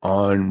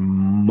on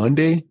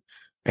Monday.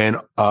 And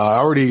I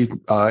already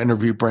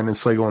interviewed Brandon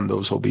Slagle, and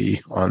those will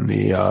be on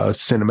the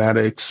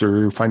Cinematics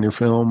or Find Your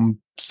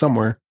Film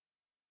somewhere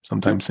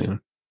sometime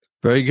soon.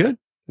 Very good.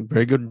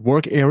 Very good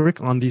work,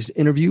 Eric, on these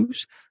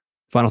interviews.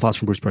 Final thoughts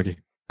from Bruce Berkey.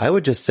 I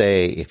would just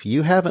say, if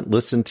you haven't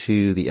listened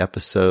to the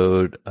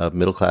episode of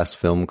Middle Class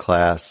Film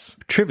Class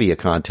trivia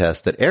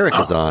contest that Eric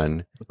is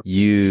on,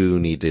 you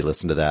need to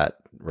listen to that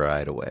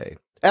right away.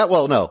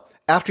 Well, no,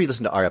 after you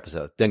listen to our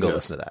episode, then go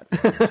listen to that.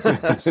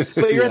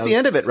 But you're at the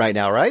end of it right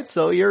now, right?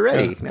 So you're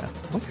ready now.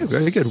 Okay,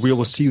 very good. We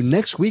will see you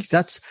next week.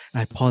 And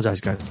I apologize,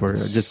 guys, for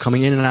just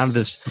coming in and out of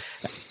this.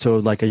 So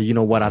like a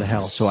out of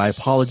hell. So I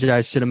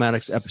apologize.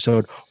 Cinematics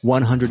episode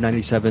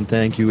 197.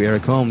 Thank you,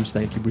 Eric Holmes.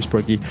 Thank you, Bruce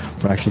Berkey,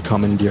 for actually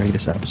coming during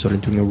this episode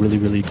and doing a really,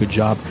 really good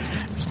job.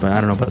 I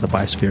don't know about the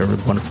Biosphere or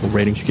the wonderful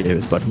ratings you gave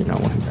it, but you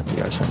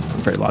guys are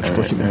very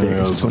logical human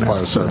beings. It was a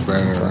 5-star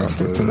banger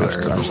after the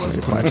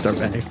 5-star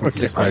banger.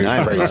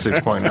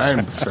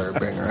 6.9-star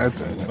banger, I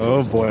think.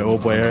 Oh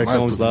boy, Eric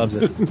Holmes loves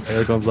it.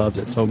 Eric Holmes loves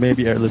it. So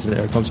maybe Eric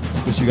Holmes.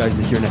 We'll see you guys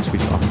here next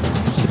week on